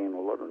 I went down a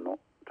lot of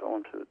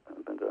times, and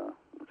it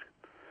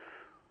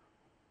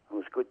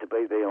was good to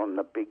be there on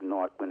the big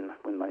night when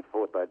they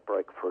thought they'd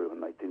break through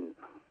and they didn't.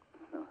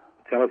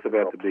 Tell us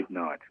about the big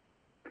night.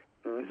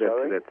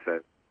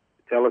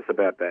 Tell us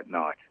about that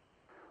night.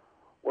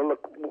 Well, the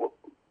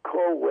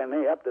call went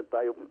out that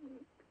they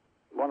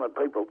wanted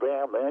people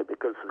down there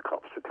because the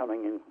cops were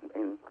coming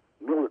in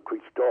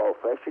military-style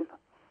fashion.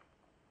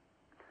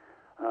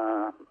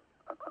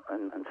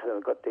 And so I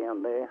got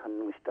down there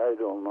and we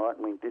stayed all night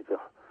and we did the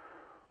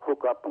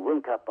hook up and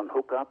link up,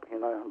 you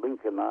know,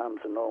 linking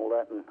arms and all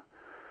that, and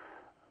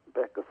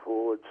back and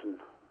forwards. And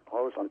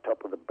I was on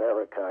top of the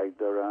barricade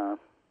there,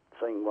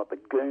 seeing what the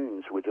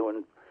goons were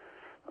doing,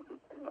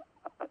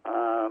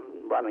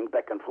 running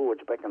back and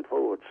forwards.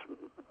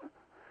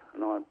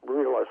 And I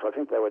realised, I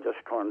think they were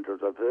just trying to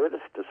divert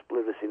us, to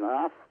split us in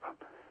half,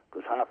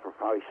 because half were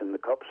facing the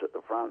cops at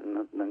the front,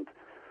 and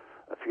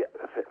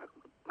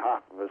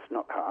half of us,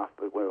 not half,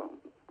 but we were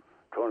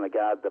trying to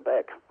guard the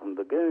back from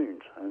the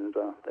goons. And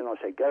then I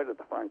said, go to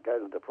the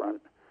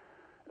front.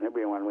 And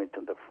everyone went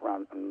to the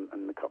front,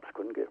 and the cops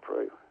couldn't get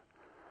through.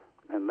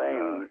 And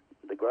then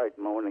the great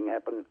morning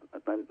happened,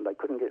 and they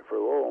couldn't get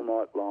through all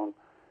night long.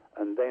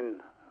 And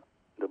then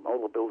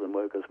all the building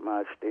workers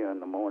marched down in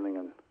the morning,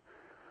 and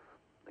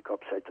the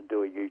cops had to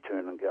do a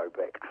U-turn and go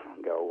back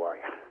and go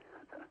away.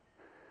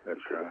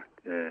 That's right,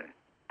 yeah.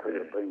 Could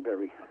have been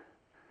very,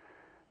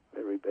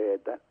 very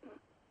bad, that.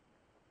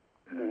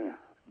 Yeah.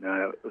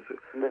 No, it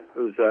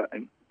was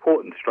an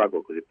important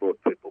struggle because it brought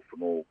people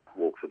from all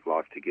walks of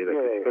life together.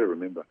 Yeah. You've got to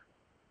remember,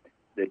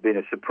 there'd been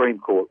a Supreme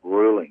Court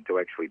ruling to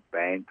actually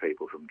ban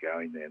people from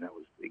going there, and that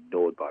was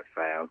ignored by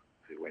thousands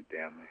who went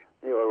down there.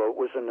 Yeah, well, it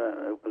was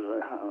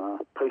a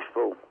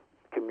peaceful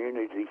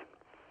community.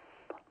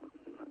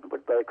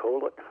 What they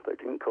called it? They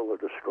didn't call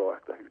it a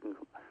strike.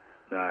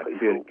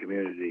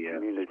 Community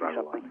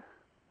struggle. Something.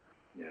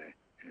 Yeah.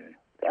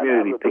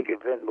 Community picket.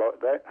 Event like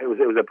that. It was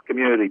a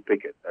community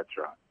picket. That's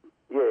right.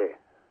 Yeah.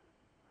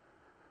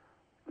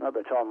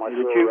 Another time I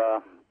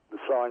saw the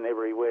sign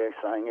everywhere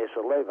saying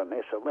S11.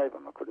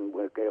 I couldn't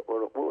work out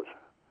what it was.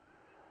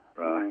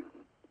 Right.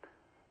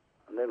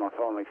 And then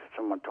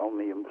someone told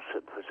me it was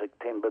for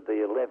September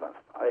the 11th.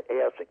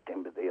 Our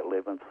September the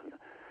 11th,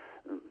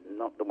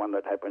 not the one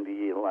that happened a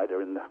year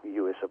later in the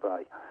US of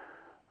A.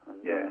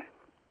 And,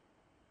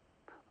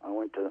 I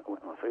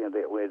found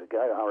out where to go,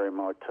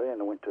 RMIT,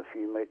 and I went to a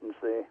few meetings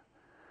there.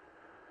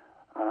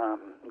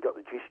 got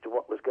the gist of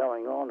what was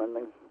going on, and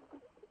then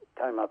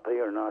came up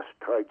here and asked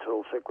Trades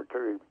Hall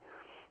Secretary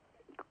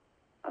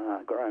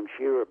Graham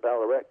Shearer at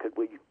Ballarat, could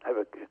we have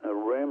a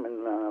room,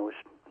 and was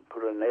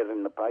put an ad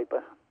in the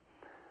paper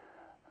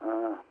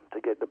to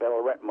get the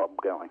Ballarat mob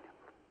going,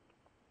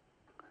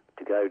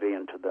 to go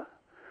down to the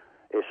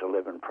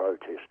S11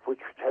 protest, which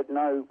had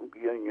no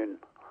union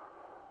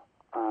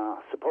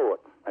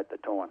support at the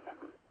time.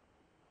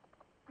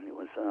 It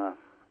was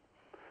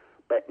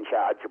back in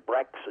charge of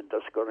Bracks had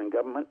just got in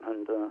government,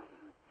 and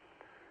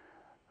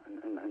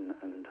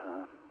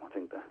I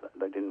think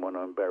they didn't want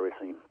to embarrass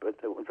him. But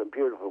it was a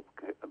beautiful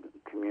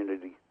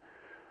community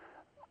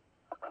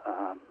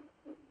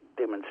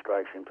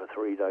demonstration for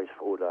 3 days,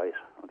 4 days.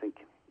 I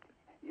think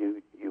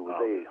you were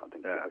there. I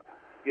think.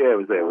 Yeah, I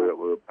was there. We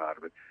were part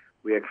of it.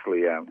 We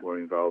actually were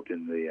involved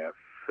in the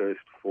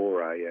first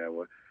foray.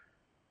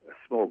 A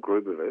small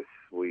group of us,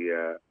 we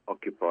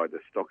occupied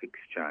the stock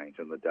exchange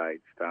on the day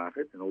it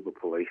started, and all the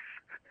police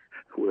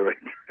were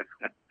in.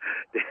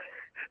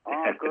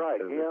 Oh,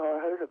 great! Yeah, I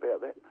heard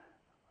about that.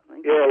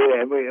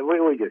 Yeah. And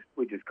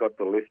we just got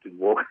the lift and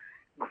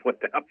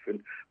went up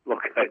and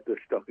blockaded the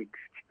stock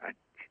exchange.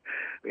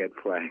 We had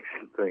flags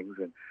and things,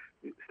 and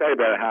we stayed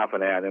about half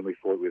an hour, and then we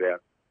thought we'd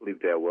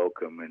lived our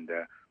welcome, and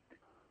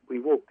we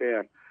walked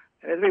out.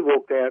 And as we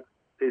walked out,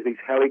 there's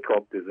these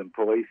helicopters and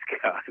police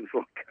cars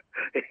like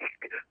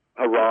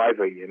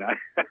arriving, you know.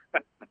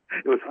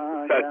 It was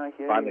so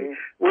funny. Yeah.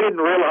 We didn't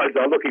realise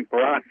they were looking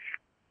for us.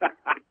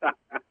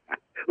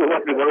 We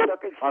wondered what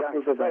it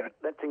was about.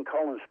 That's in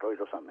Collins Street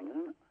or something,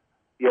 isn't it?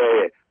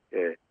 Yeah.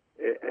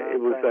 It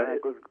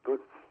was good.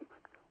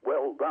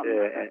 Well done.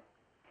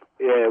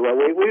 Yeah. Well,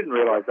 we didn't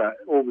realise that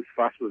all this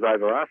fuss was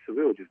over us, so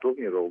we were just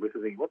looking at all this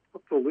and thinking,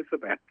 what's all this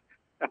about?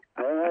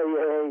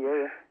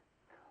 Yeah.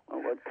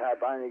 Well, what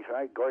Carboni's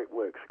right? Great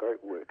works.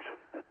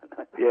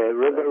 Yeah,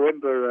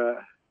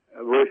 remember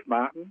Ruth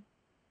Martin?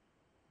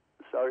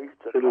 Sorry?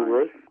 Little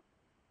Ruth?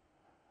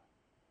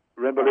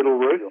 Remember Little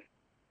Ruth?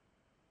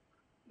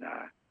 No,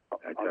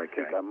 that's okay. I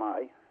think I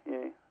may,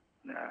 yeah.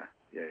 No,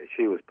 yeah,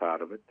 she was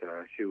part of it.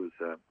 She was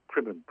a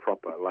prim and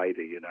proper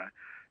lady, you know,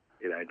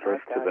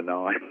 dressed to the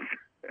nines.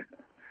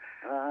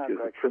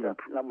 Great stuff.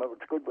 No,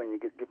 it's good when you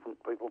get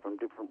different people from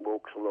different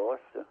walks of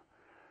life. So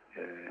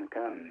you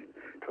can't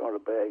try to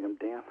bag them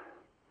down.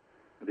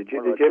 Did you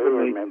ever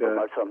meet?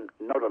 I'm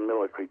not a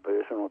military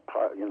person,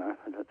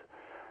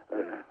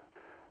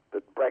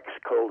 but Bracks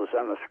called us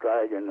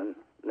un-Australian, and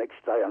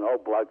next day an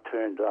old bloke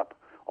turned up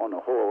on a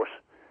horse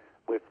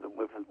with the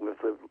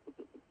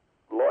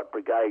light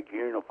brigade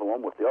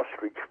uniform, with the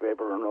ostrich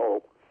feather and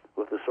all,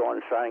 with the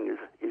sign saying,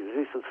 "Is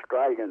this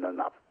Australian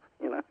enough?"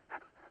 You know.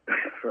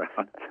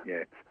 Right.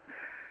 Yeah.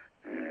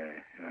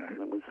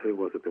 Who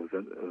was it? There was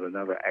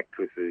another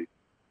actress who.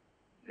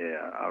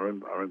 Yeah, I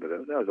remember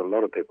that. There was a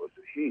lot of people. It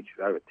was huge.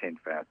 Over 10,000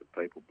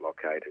 people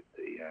blockaded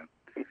that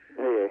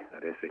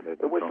Essendon.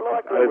 It was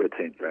like over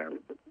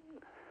 10,000.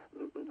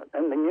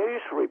 And the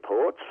news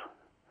reports,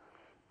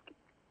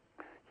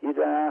 they'd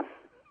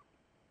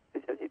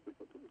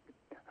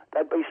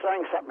be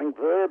saying something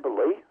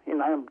verbally,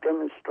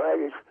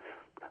 demonstrators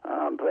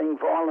being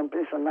violent,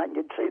 this and that.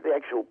 You'd see the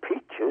actual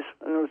pictures,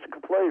 and it was the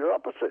complete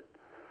opposite.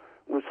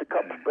 It was the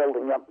cops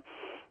building up,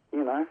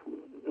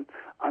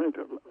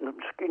 under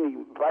skinny,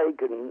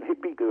 vegan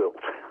hippie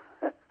girls.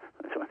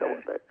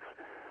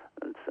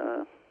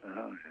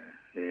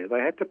 Yeah, they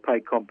had to pay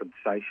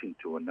compensation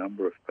to a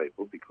number of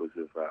people because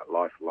of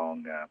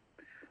lifelong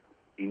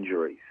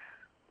injuries.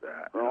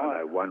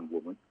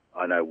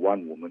 I know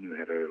one woman who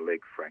had her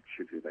leg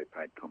fractured who they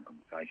paid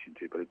compensation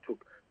to, but it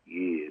took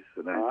years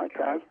for that to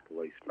come out of the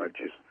police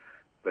budget.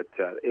 But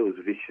it was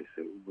vicious.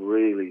 It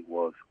really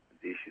was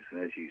vicious.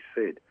 And as you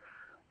said,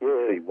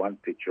 you see one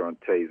picture on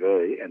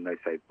TV and they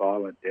say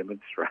violent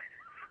demonstrators.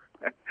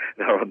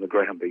 They're on the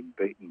ground being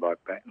beaten by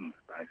batons,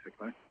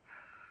 basically.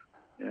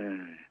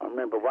 Yeah. I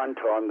remember one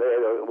time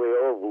there, we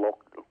all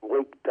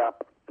leaped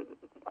up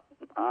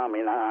arm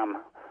in arm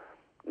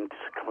and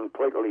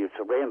completely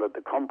surrounded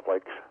the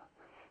complex.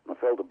 I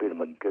felt a bit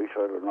of a goose.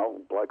 I had an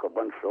old bloke on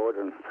one side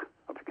and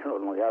I forget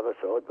on the other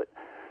side, but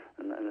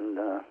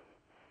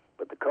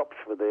the cops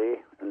were there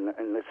and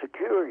the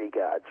security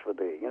guards were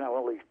there.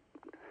 All these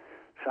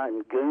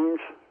same goons,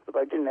 but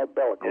they didn't have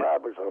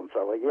balaclavas on,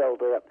 so they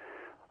yelled out,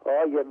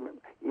 "Oh,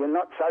 you're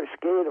not so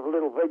scared of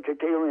little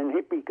vegetarian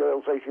hippie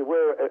girls as you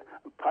were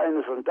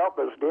painters and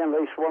dockers down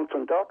these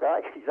Swanson Dock,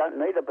 eh? You don't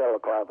need a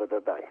balaclava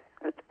today."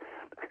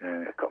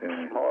 The cops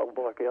smiled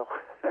like hell.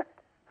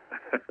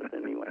 But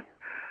anyway.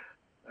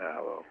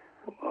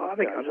 I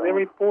think they're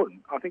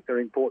important. I think they're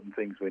important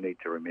things we need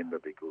to remember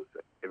because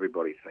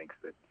everybody thinks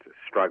that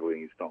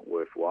struggling is not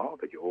worthwhile,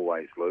 that you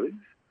always lose.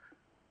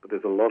 But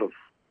there's a lot of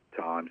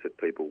times that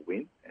people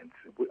win, and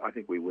I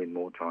think we win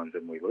more times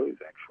than we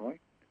lose, actually.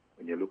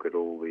 When you look at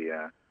all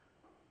the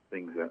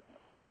things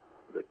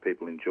that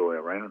people enjoy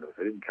around us,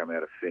 they didn't come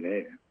out of thin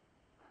air.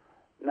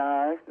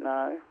 No,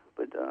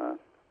 but I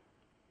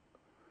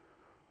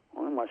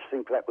almost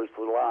think that was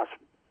the last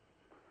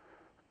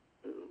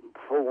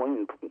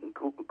full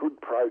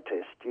good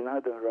protest. You know,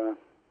 there are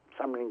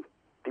so many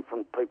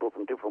different people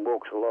from different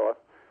walks of life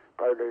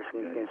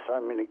protesting against so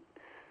many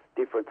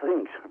different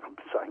things. I'm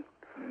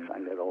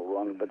saying that all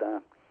wrong, but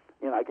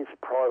you know, against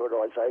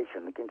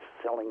privatisation, against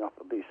selling off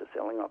of this or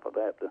selling off of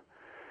that.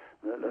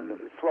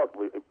 It's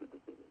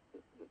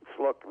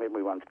like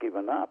everyone's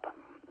given up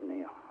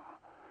now.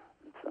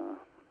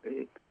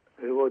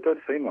 Well, it does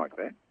seem like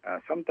that.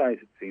 Some days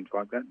it seems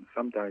like that, and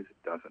some days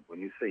it doesn't. When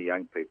you see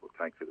young people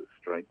take to the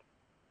street,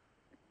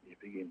 you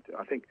begin to.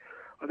 I think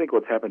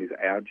what's happened is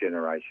our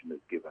generation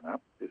has given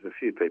up. There's a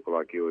few people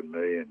like you and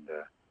me, and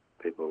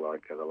people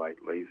like the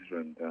late Lisa,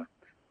 and a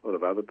lot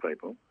of other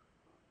people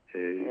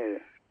who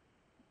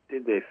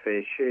did their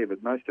fair share.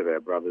 But most of our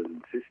brothers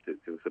and sisters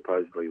who were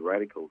supposedly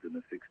radicals in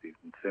the 60s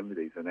and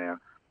 70s are now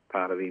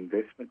part of the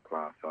investment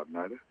class, I've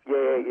noticed.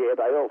 Yeah,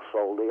 they all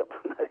sold out.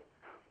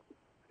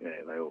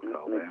 Yeah, they all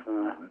sold out.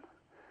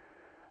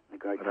 The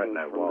great I don't thing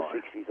know from why.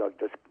 the 60s, I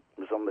just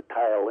was on the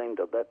tail end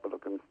of that, but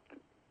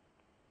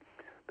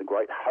the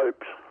great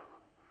hopes.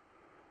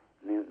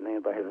 Now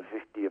they have a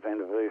 50th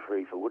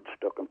anniversary for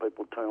Woodstock and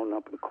people turning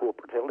up in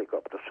corporate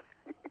helicopters.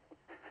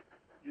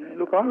 Yeah,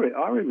 look,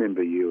 I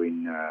remember you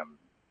in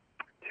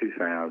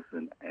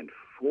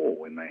 2004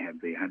 when they had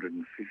the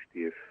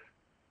 150th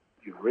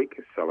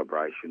Eureka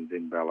celebrations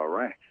in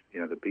Ballarat, you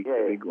know, the big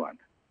one.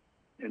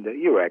 And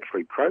you were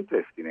actually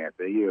protesting out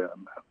there. You were a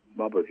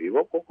mob of you.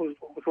 What was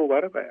all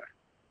that about?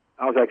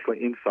 I was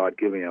actually inside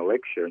giving a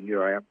lecture, and you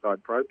were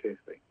outside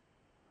protesting.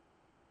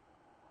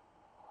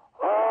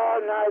 Oh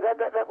no,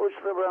 that was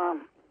the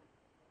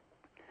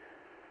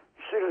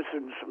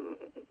Citizens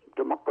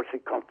Democracy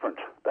Conference.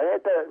 They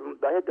had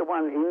the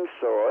one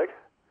inside,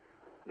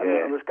 and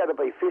it was going to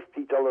be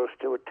 $50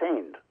 to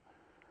attend.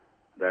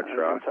 That's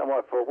right. And so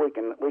I thought we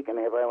can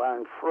have our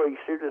own free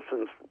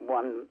citizens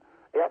one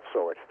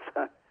outside.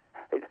 So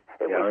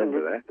I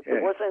remember that. Yeah.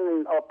 It wasn't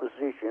in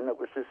opposition. It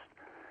was just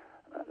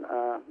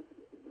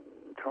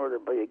trying to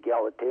be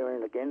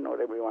egalitarian again. Not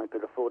everyone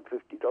could afford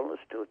 $50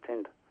 to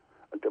attend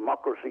a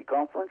democracy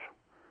conference.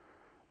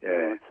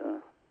 Yeah.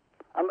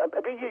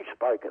 But you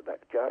spoke at that,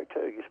 Joe,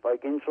 too. You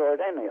spoke inside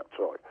and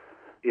outside.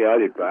 Yeah, I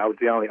did. But I was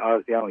the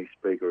only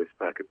speaker who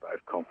spoke at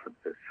both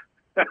conferences.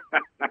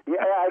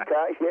 Yeah,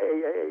 okay.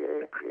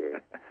 Yeah.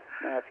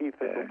 Now, a few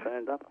people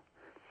turned up.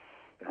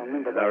 I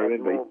remember that.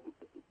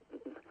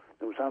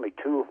 There was only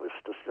two of us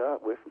to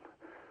start with.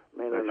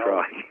 Me and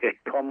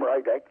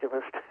comrade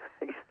activist.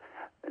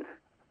 And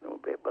there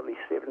were about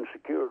 7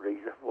 security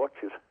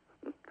watchers.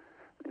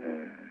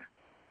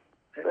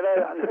 But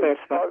he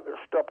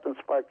stopped and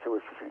spoke to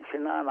us.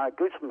 Shinano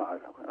Guzmo.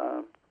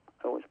 I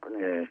always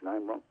pronounce his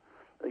name wrong.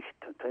 East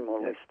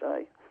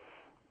Timor-Leste.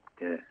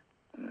 Yeah.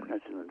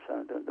 President. So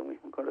then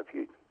we've got a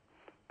few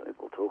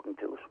people talking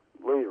to us.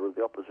 Leader of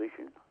the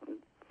opposition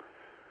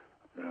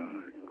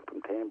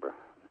from Canberra.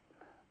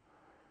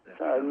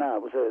 So no,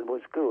 it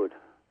was good.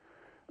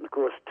 And of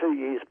course, 2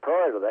 years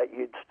prior to that,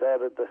 you'd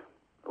started to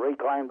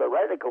reclaim the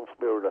radical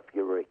spirit of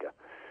Eureka,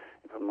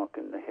 if I'm not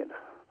getting ahead.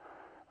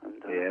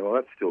 And, well,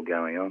 that's still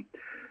going on.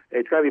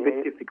 It's going to be a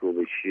bit difficult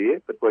this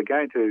year, but we're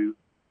going to,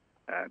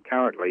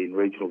 currently in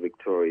regional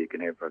Victoria, you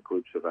can have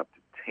groups of up to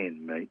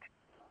 10 meet,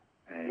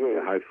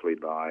 and hopefully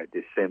by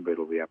December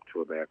it'll be up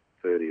to about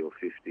 30 or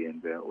 50,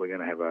 and we're going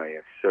to have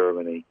a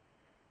ceremony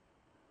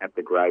at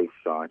the grave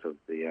site of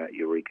the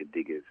Eureka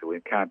diggers. So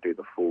we can't do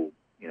the full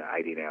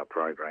 18-hour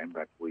program,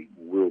 but we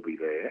will be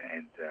there,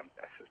 and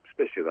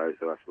especially those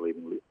of us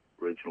leaving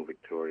regional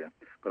Victoria.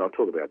 But I'll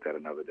talk about that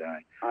another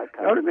day.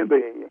 Okay. I remember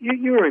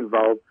you were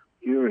involved.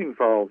 You were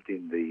involved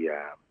in the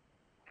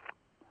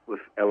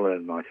with Ellen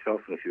and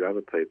myself and a few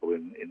other people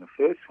in the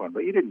first one,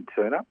 but you didn't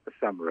turn up for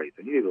some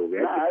reason. You did all the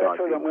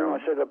advertising. No, that's when I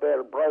said about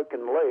a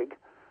broken leg.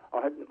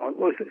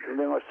 And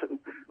then I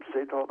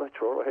said, oh, that's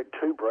right. I had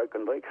 2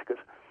 broken legs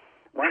because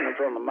one was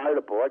on the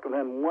motorbike, and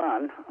then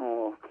one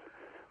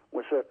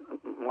was at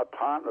my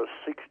partner's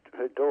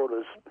her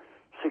daughter's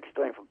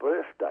 16th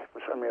birthday.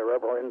 For some reason or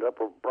other, I ended up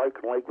with a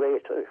broken leg there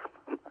too.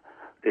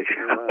 Did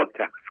you ask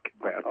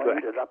about I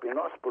ended up in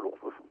hospital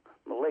with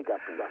my leg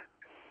up in the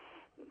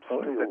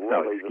that's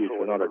no excuse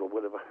for not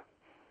whatever.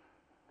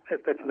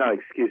 That's no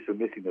excuse for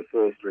missing the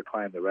first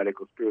Reclaim the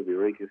Radical Spirit of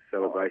Eureka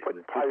celebration. I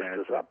put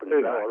posters up in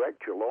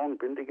Ballarat, Geelong,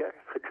 Bendigo.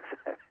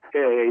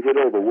 Yeah, he did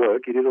all the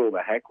work. He did all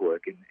the hack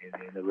work in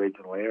the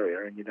regional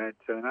area, and you don't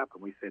turn up.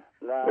 And we said,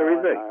 where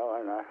is he?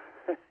 I know.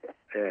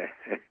 Yeah.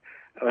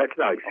 Well, that's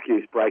no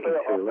excuse, breaking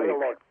 2 legs. I feel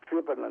like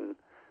flipping and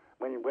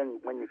when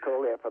you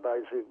call out for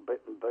those who've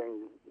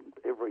been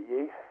every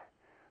year.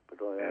 But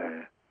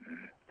I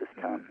just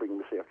can't bring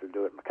myself to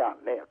do it. I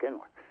can't now,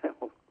 can I?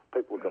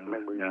 People have got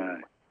memories. No.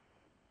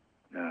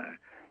 Yeah,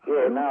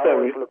 I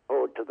always look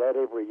forward to that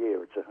every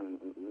year. It's a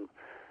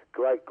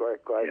great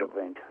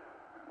event.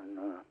 And,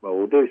 well,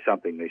 we'll do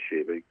something this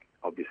year, but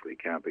obviously it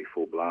can't be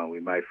full-blown. We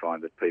may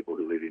find that people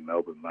who live in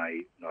Melbourne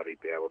may not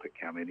be able to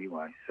come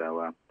anyway.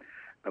 So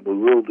but we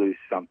will do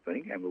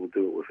something, and we'll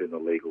do it within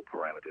the legal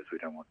parameters. We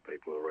don't want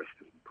people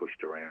arrested and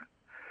pushed around.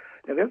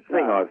 Now, the other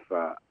thing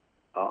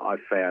I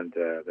found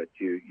that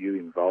you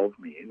involved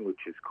me in, which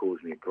has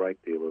caused me a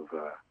great deal of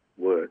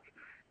work,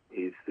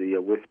 is the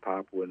West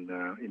Papuan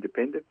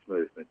independence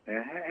movement.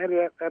 Now, how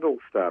did that all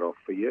start off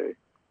for you?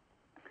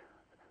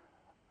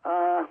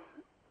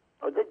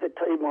 I did the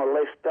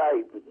Timor-Leste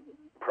Day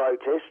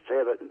protests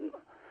out at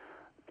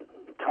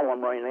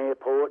Tullamarine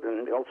Airport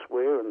and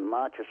elsewhere, and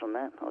marches and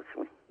that. I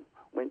actually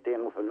went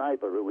down with a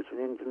neighbour who was an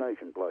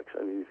Indonesian bloke,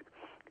 so he was,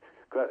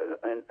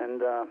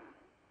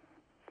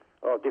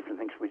 different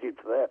things we did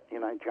for that. You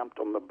know, jumped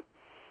on the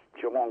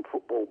Geelong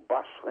football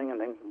bus thing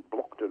and then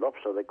blocked it off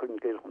so they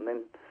couldn't get, and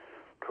then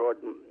tried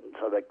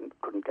so they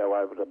couldn't go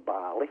over to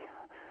Bali,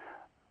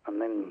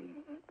 and then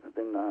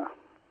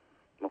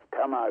with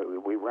Camo,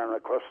 we ran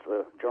across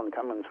the John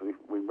Cummins.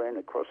 We ran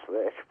across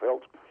the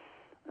asphalt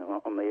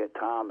on the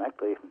tarmac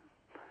there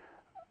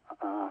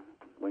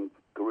when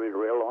Garuda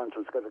Airlines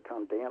was going to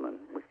come down, and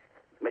we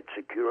met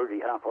security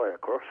halfway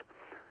across.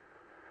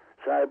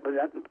 So,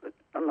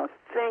 and I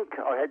think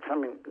I had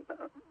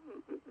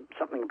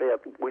something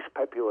about West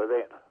Papua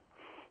that.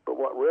 But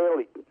what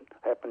really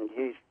happened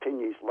 10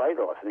 years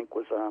later, I think,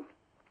 was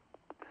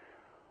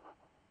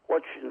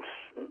watching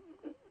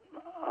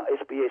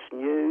SBS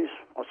News.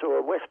 I saw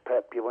a West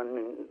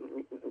Papuan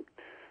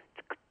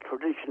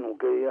traditional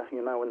gear,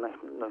 you know, and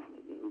the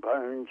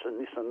bones and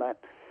this and that.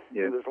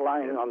 Yeah. He was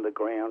laying on the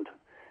ground,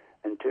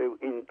 and two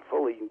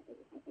fully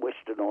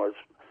westernised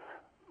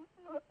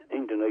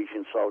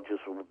Indonesian soldiers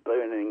were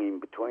burning in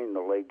between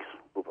the legs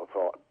with a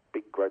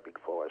great big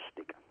fire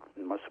stick.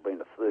 There must have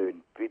been a third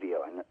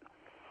video in it.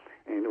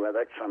 Anyway,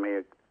 that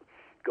somehow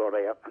got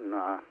out, and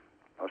I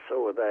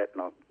saw that,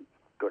 and I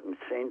got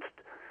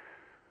incensed.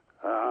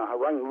 I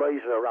rang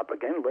Lisa up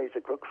again, Lisa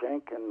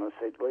Cruikshank, and I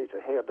said,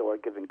 Lisa, how do I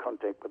get in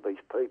contact with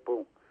these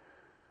people?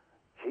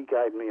 She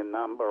gave me a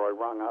number. I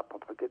rang up. I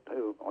forget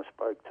who I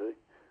spoke to,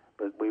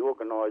 but we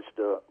organised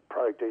a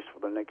protest for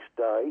the next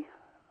day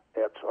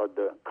outside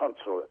the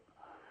consulate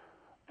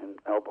in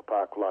Albert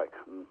Park Lake.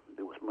 And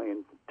there was me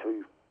and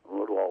two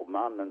little old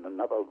nun and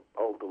another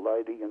older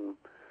lady and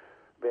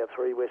about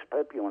 3 West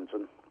Papuans,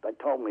 and they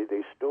told me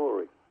their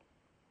story.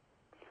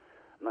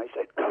 And they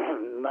said,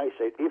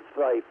 if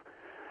they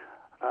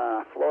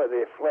fly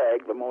their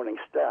flag, the Morning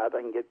Star,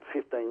 they can get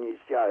 15 years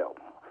jail.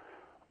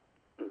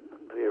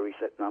 Varies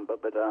that number,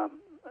 but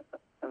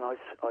and I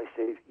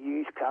said,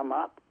 you come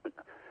up,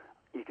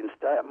 you can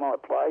stay at my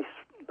place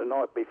the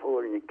night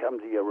before, and you come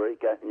to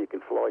Eureka, and you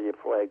can fly your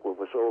flag with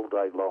us all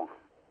day long.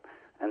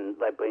 And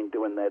they've been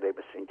doing that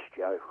ever since,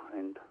 Joe.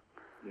 And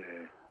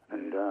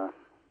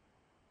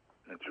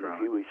that's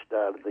right. We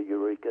started the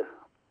Eureka.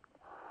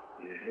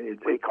 Yeah,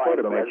 we claim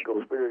the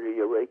radical spirit of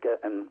Eureka,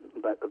 and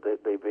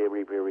they're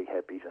very, very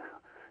happy to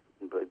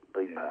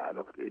be part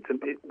of it.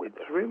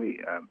 It's really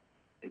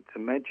it's a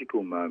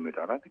magical moment.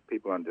 I don't think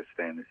people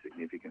understand the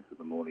significance of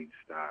the Morning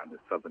Star and the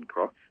Southern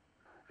Cross.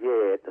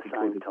 Yeah, at the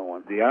same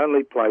time. The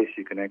only place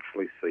you can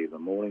actually see the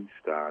Morning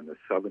Star and the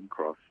Southern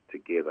Cross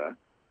together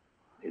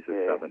is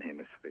the Southern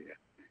Hemisphere.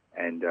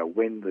 And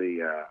when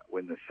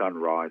the sun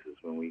rises,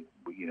 when we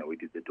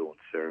did the dawn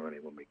ceremony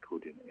when we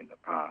could in the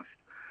past,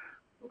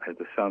 as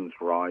the sun's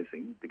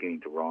rising,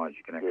 beginning to rise,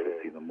 you can actually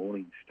see the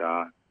Morning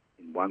Star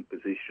in one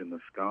position in the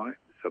sky,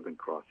 the Southern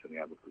Cross in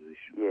the other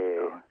position in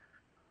the sky.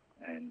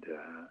 And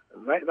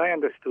they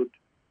understood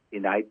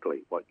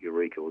innately what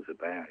Eureka was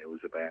about. It was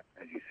about,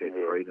 as you said,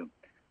 freedom.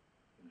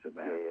 It was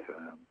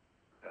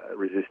about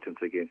resistance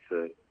against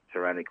the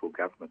tyrannical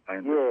government. They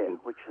understood.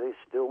 Which they're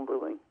still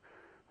doing.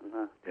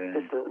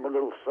 Just a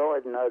little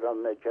side note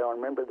on that, Joe. I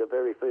remember the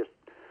very first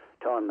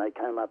time they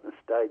came up and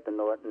stayed the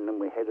night, and then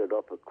we headed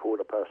off at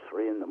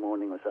 3:15 in the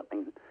morning or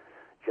something.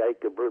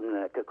 Jacob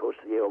Rubnak, of course,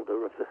 the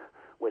elder of the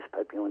West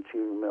Papuans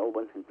here in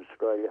Melbourne, in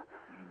Australia,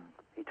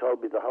 he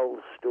told me the whole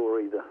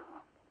story,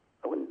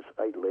 I wouldn't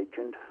say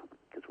legend,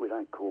 because we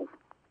don't call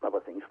other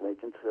things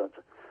legends,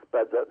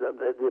 but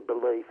the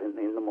belief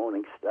in the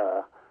Morning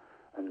Star.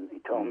 And he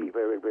told me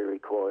very, very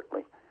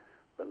quietly.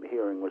 The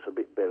hearing was a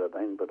bit better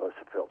then, but I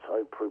felt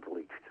so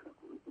privileged,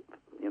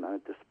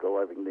 just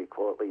driving there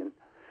quietly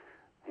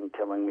and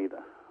telling me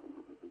the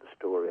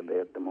story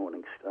about the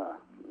Morning Star.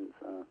 And,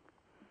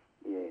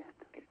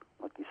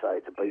 like you say,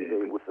 to be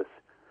there with the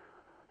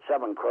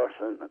Southern Cross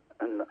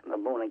and the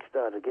Morning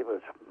Star together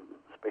is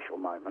a special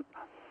moment.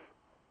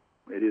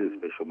 It is a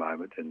special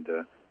moment, and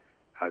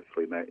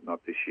hopefully,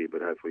 not this year,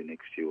 but hopefully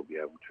next year we'll be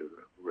able to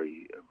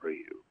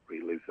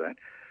relive that.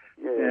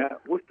 Yeah. Now,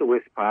 with the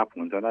West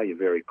Papuans, I know you're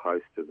very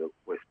close to the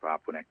West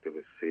Papuan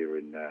activists here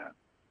in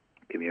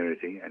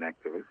community and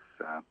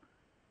activists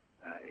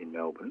in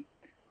Melbourne.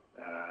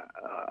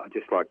 I'd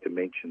just like to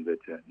mention that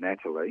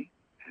Natalie,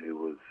 who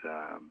was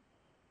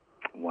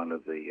one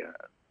of the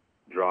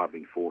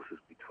driving forces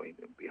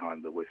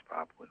behind the West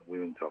Papuan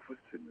Women's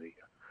Office in the...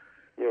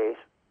 Yes.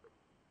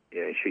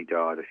 Yeah, she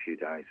died a few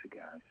days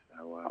ago.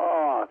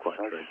 So, quite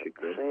tragic.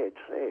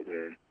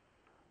 Sad.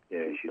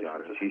 Yeah, she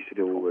died. She used to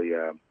do all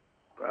the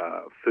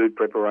food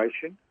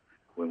preparation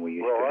when we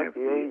used to have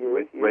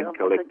the Red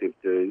Collective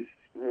dues.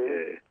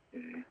 Yeah.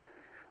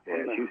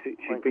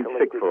 She's been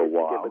sick for a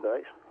while.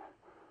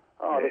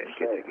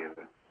 get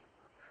together.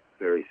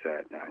 Very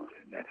sad note.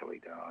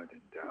 Natalie died,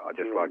 and I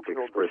just like to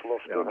express. Jill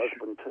lost her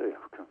husband too.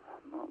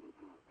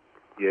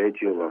 Yeah,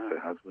 Jill lost her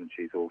husband.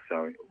 She's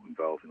also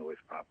involved in the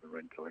West Papua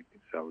Rent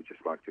Collective, so we'd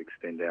just like to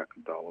extend our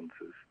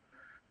condolences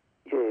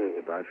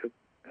to both of them.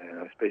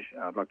 And especially,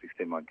 I'd like to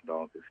extend my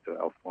condolences to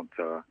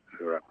Alfonso,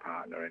 her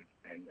partner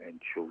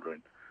and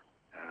children,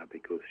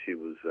 because she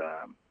was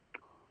an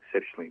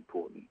exceptionally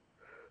important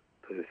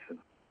person.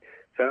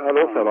 So I'd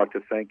also like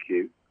to thank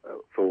you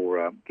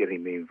for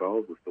getting me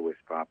involved with the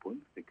West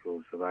Papuans,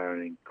 because they are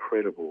an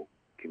incredible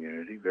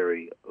community,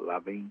 very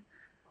loving,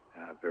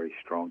 very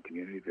strong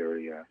community,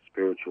 very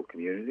spiritual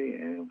community,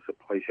 and it was a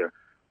pleasure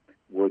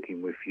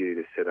working with you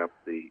to set up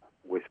the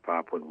West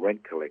Papuan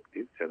Rent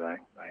Collective, so they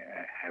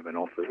have an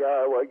office.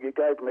 Yeah, well, you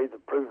gave me the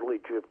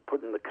privilege of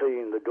putting the key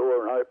in the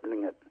door and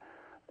opening it.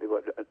 It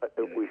was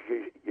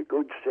your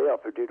good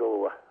self who did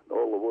all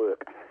the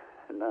work,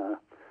 and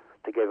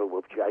together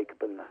with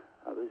Jacob and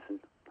others,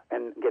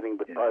 and getting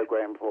the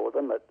program for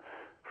them at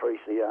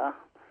 3CR.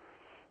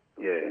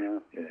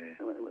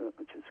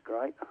 Which is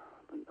great.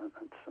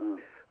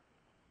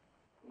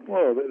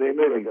 Well, they're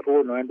moving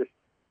forward, and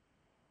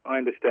I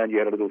understand you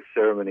had a little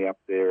ceremony up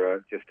there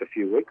just a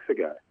few weeks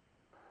ago.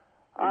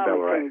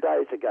 10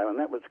 days ago, and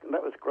that was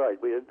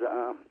great. We had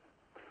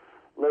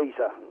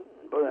Lisa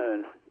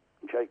Byrne,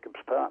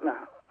 Jacob's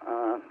partner,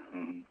 has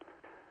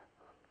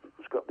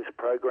got this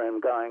program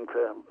going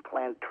to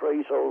plant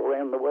trees all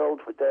around the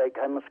world for Dag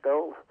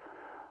Hammarskjöld,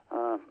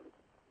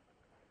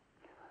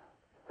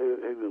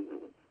 who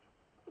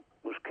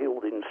was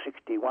killed in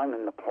 1961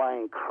 in the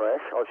plane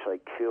crash. I say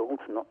killed,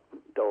 not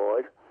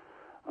died.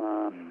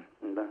 And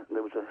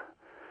there was a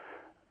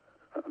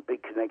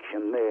big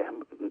connection there.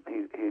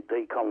 He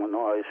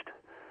decolonised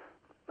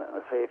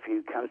a fair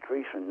few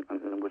countries and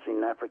was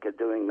in Africa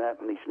doing that,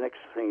 and his next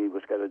thing he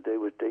was going to do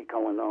was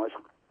decolonise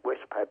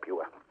West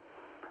Papua.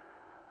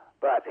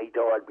 But he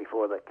died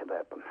before that could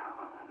happen.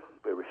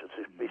 Various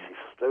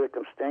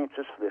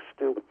circumstances, they're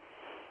still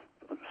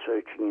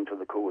searching into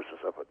the causes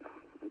of it.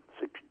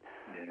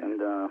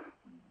 And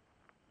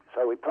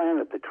so we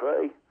planted the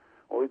tree.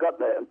 Well, we got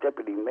the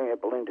Deputy Mayor,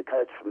 Belinda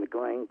Coates from the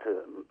Green,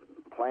 to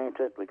plant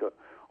it. We got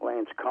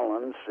Lance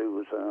Collins, who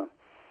was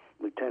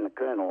Lieutenant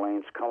Colonel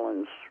Lance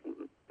Collins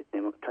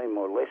in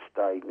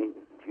Timor-Leste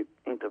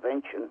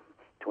intervention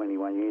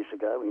 21 years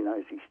ago. He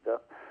knows his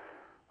stuff.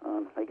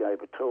 He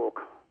gave a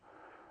talk.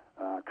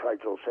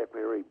 Trades Hall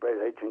Secretary Brett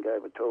Edgen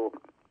gave a talk.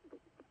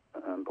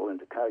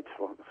 Belinda Coates,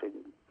 like I said,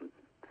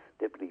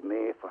 Deputy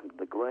Mayor for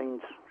the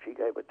Greens, she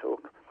gave a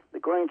talk. The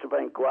Greens have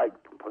been great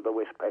for the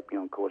West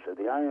Papuan cause. They're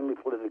the only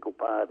political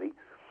party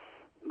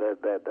that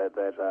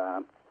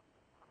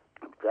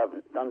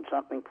haven't done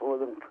something for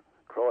them.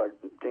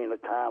 Di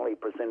Natale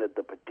presented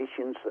the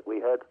petitions that we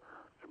had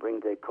to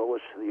bring their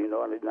cause to the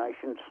United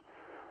Nations.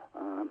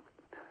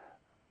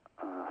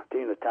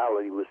 Di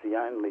Natale was the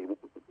only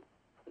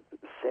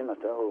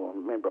senator or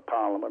member of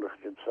parliament, I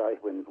should say,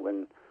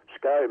 when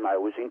ScoMo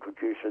was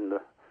introducing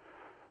the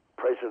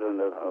president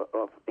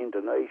of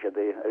Indonesia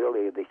there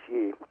earlier this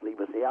year. He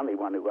was the only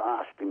one who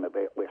asked him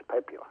about West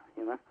Papua,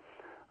 you know.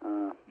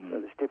 So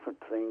there's different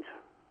things.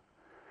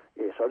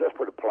 Yeah, so I just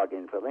put a plug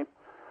in for them.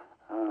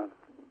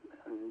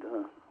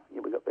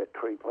 We got that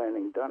tree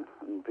planting done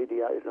and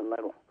videos, and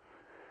that'll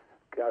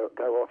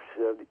go off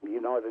to the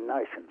United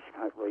Nations.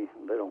 Hopefully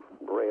that'll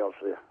rouse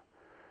their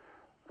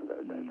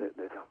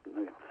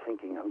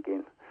thinking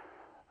again.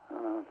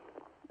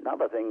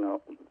 Another thing,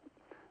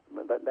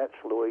 that's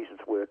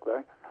Louise's work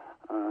though.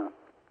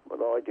 What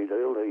I did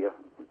earlier,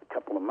 a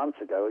couple of months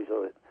ago, is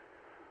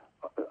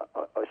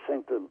I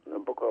sent a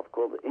book off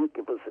called The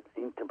Incubus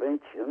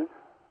Intervention,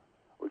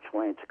 which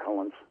Lance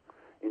Collins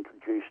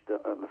introduced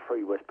the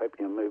Free West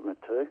Papuan movement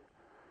to.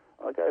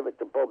 I gave it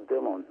to Bob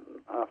Dylan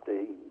after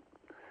he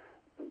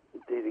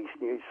did his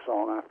new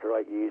song after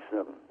 8 years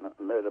of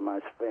Murder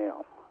Most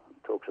Foul.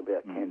 It talks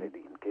about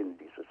Kennedy and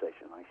Kennedy's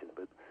assassination,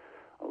 but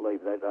I'll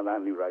leave that. That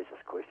only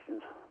raises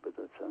questions, but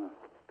it's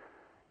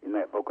in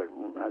that book it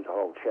has a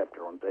whole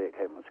chapter on Dag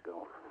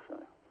Hammarskjöld. So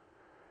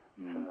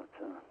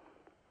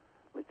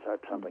let's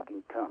hope something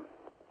can come.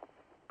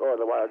 By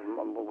the way,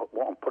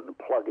 I'm putting a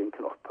plug in.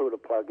 Can I put a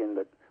plug in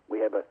that we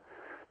have a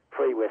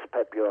Free West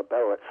Papua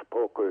ballot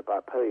support group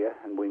up here,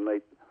 and we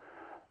meet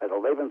at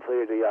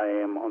 11:30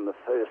 a.m. on the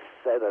first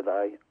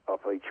Saturday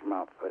of each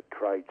month at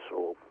Trades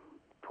Hall,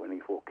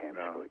 24 Camp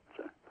Street.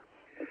 So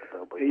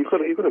you've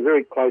got a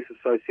very close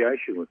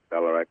association with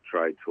Ballarat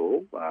Trades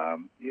Hall. How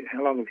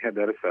long have you had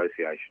that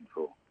association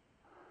for?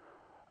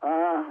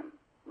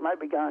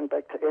 Maybe going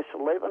back to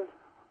S11,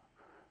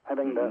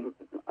 having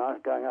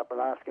going up and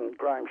asking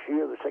Graham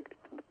Shear,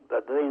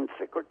 the then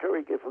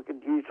secretary, if we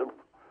could use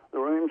the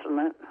rooms and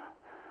that,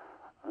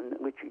 and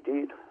which he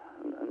did,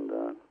 and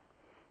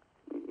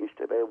we used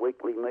to have our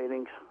weekly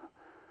meetings.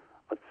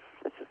 I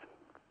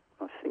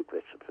think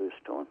that's the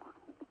first time.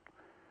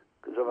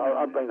 Because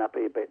I've been up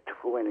here about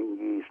 20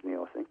 years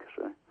now, I think.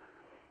 So,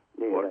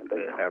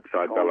 yeah,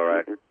 outside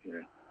Ballarat.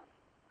 Yeah.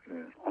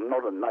 I'm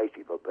not a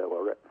native of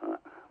Ballarat.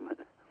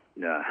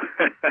 No.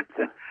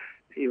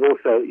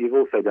 You've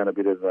also done a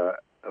bit of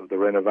the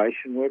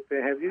renovation work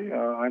there, have you?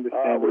 I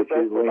understand that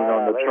you lean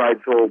on the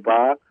Trades Hall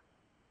bar.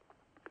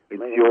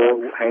 It's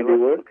your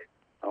handiwork.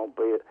 I'll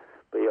be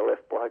a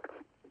left bloke.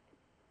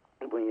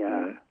 We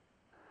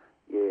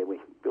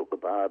built the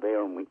bar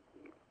there, and we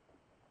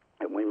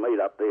meet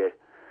up there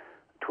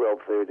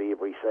 12:30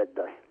 every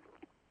Saturday.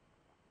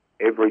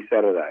 Every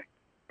Saturday.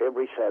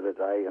 Every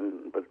Saturday,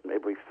 but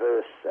every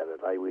first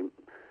Saturday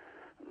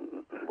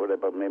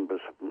whatever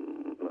members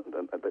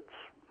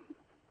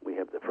we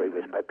have the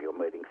previous papal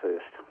meeting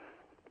first.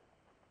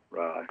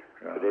 Right.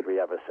 But every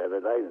other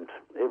Saturday, and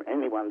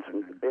everyone's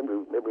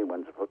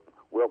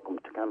welcome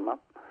to come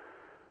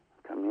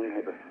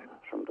in.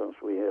 Sometimes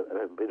we have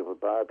a bit of a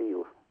barbie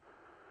or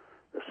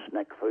a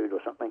snack food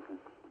or something.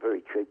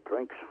 Very cheap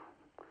drinks.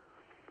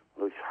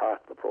 At least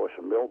half the price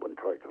of Melbourne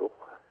Trades Hall.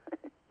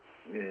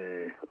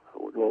 Yeah.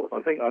 Well,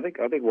 I think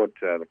what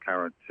the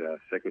current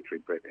Secretary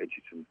Brett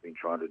Edgerton's been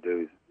trying to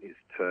do is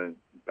turn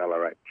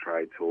Ballarat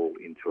Trades Hall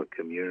into a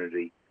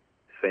community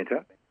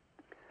centre,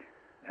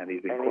 and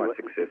he's been quite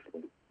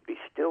successful. He's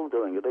still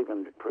doing it,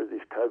 even through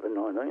this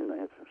COVID-19. They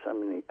have so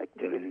many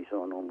activities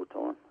on all the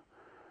time.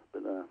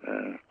 But,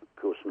 of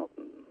course, not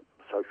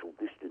social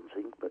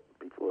distancing, but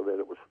before that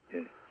it was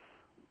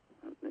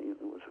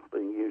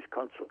being used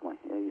constantly.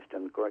 Yeah, he's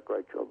done a great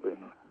job there.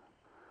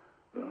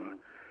 Right.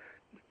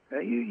 Now,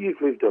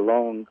 you've lived a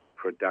long,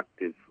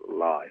 productive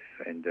life,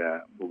 and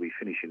we'll be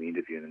finishing the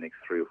interview in the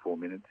next 3 or 4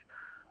 minutes.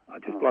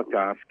 I'd just like to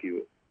ask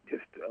you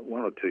just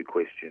one or two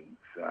questions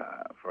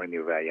for any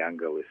of our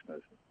younger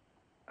listeners.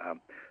 Do you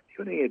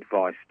have any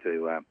advice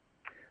to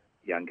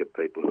younger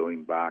people who are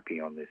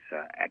embarking on this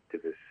an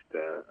activist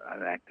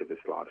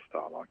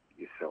lifestyle like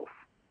yourself?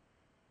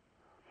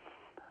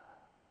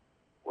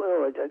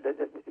 Well, it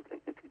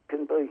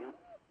can be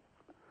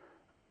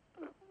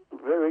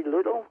very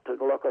little,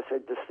 like I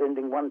said, just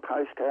sending one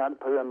postcard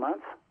per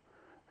month,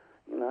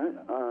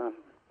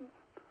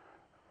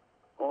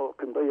 or it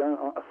can be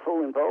a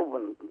full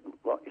involvement,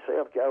 like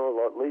yourself, Joe, or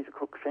like Lisa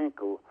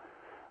Cruikshank, or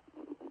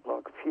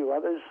like a few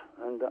others,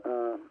 and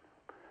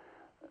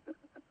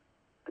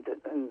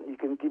you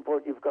can give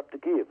what you've got to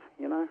give,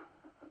 and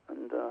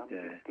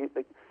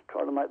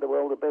try to make the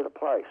world a better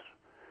place,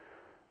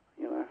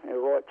 our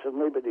rights and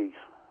liberties,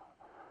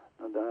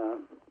 and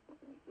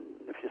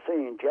if you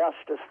see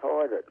injustice,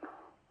 fight it.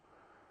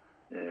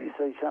 Yeah. If you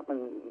see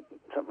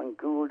something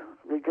good,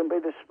 it can be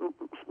the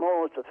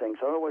smallest of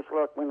things. I always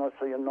like when I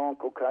see a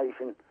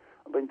non-Caucasian,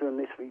 I've been doing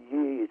this for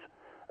years,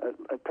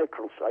 a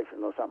petrol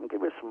station or something,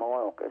 give a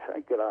smile, go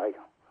say g'day,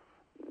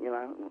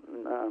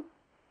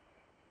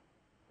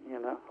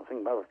 I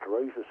think Mother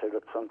Teresa said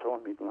it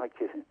sometime, it makes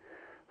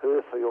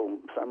her feel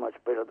so much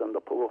better than the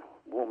poor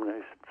woman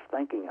who's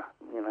thanking her,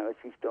 as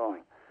she's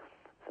dying.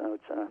 So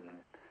it's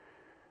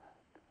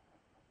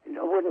I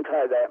wouldn't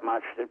say that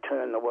much to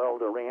turn the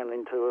world around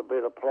into a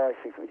better place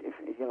if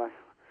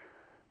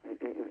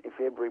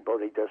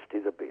everybody just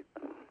did a bit.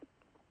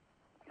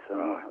 So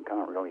I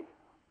can't really.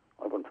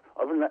 I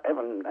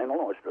haven't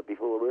analysed it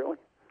before, really.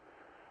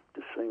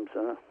 Just seems,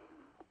 and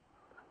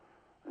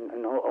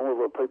all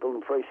the people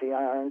in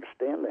 3CR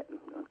understand that,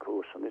 of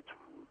course. And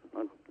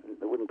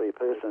there wouldn't be a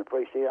person in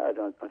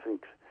 3CR I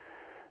think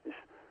is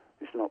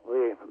not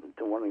there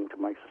to wanting to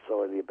make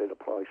society a better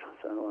place.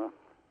 So.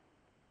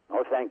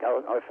 I thank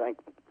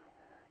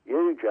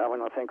you, Joe,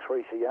 and I thank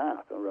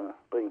 3CR for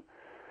being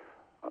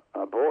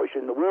a voice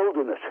in the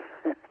wilderness,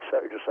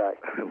 so to say.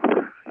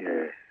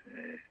 Yeah.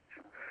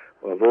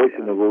 Well, a voice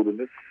in the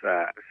wilderness,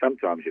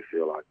 sometimes you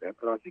feel like that,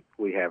 but I think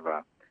we have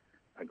a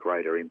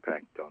greater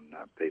impact on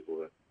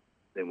people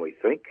than we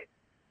think,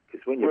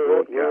 because when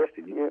you're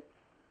broadcasting,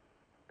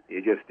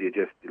 you're just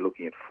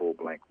looking at 4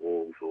 blank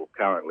walls, or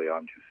currently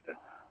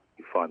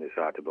you find this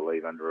hard to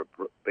believe, under a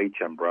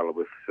beach umbrella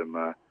with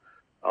some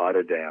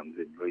eider downs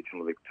in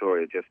regional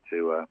Victoria, just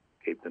to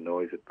keep the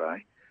noise at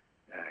bay,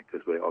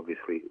 because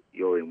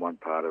you're in one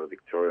part of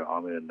Victoria,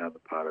 I'm in another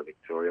part of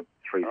Victoria,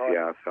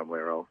 3CR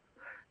somewhere else,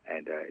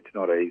 and it's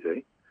not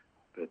easy,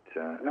 but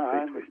at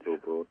least we're still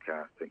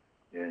broadcasting.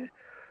 Yeah.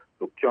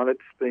 Look, John,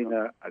 it's been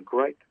a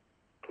great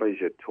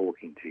pleasure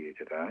talking to you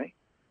today.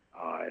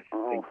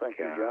 Thank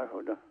you,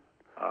 Joe.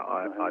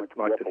 I'd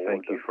like to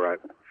thank you for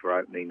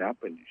opening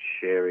up and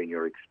sharing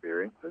your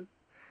experiences.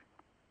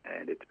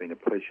 And it's been a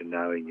pleasure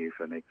knowing you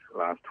for the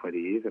last 20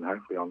 years, and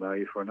hopefully I'll know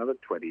you for another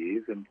 20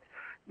 years, and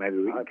maybe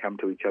we can come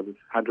to each other's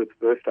 100th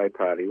birthday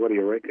party. What do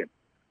you reckon?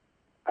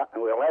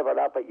 We'll have it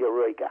up at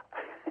Eureka.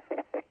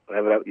 We'll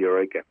have it up at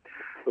Eureka.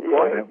 Look,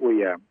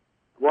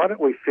 why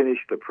don't we finish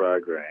the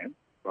program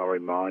by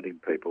reminding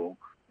people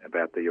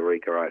about the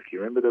Eureka Oath? You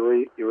remember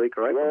the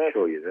Eureka Oath? Yes. I'm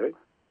sure you do.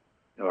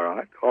 All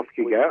right, off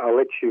you go. I'll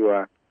let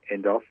you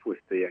end off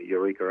with the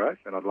Eureka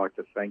Oath, and I'd like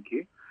to thank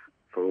you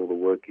for all the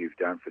work you've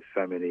done for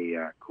so many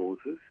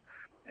causes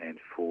and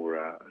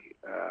for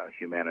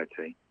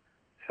humanity.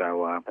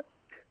 So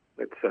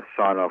let's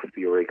sign off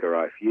the Eureka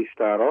Oath. You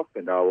start off,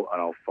 and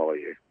I'll follow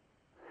you.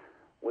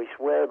 We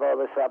swear by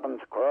the Southern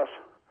Cross.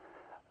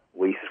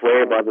 We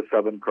swear by the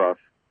Southern Cross.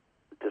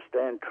 To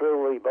stand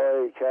truly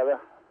by each other.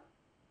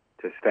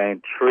 to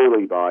stand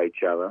truly by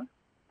each other,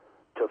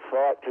 to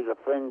fight to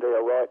defend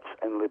our rights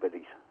and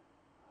liberties.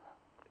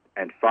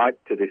 And fight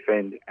to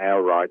defend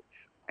our rights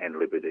and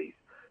liberties.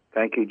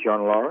 Thank you,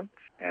 John Lawrence,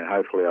 and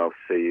hopefully I'll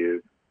see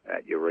you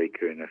at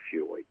Eureka in a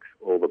few weeks.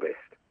 All the best.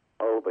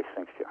 All the best.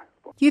 Thanks, Joe.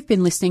 You've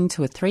been listening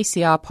to a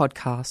 3CR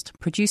podcast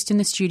produced in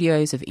the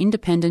studios of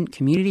independent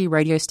community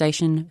radio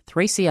station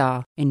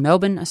 3CR in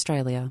Melbourne,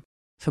 Australia.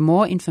 For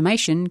more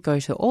information, go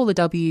to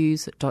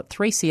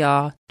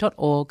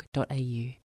allthews.3cr.org.au.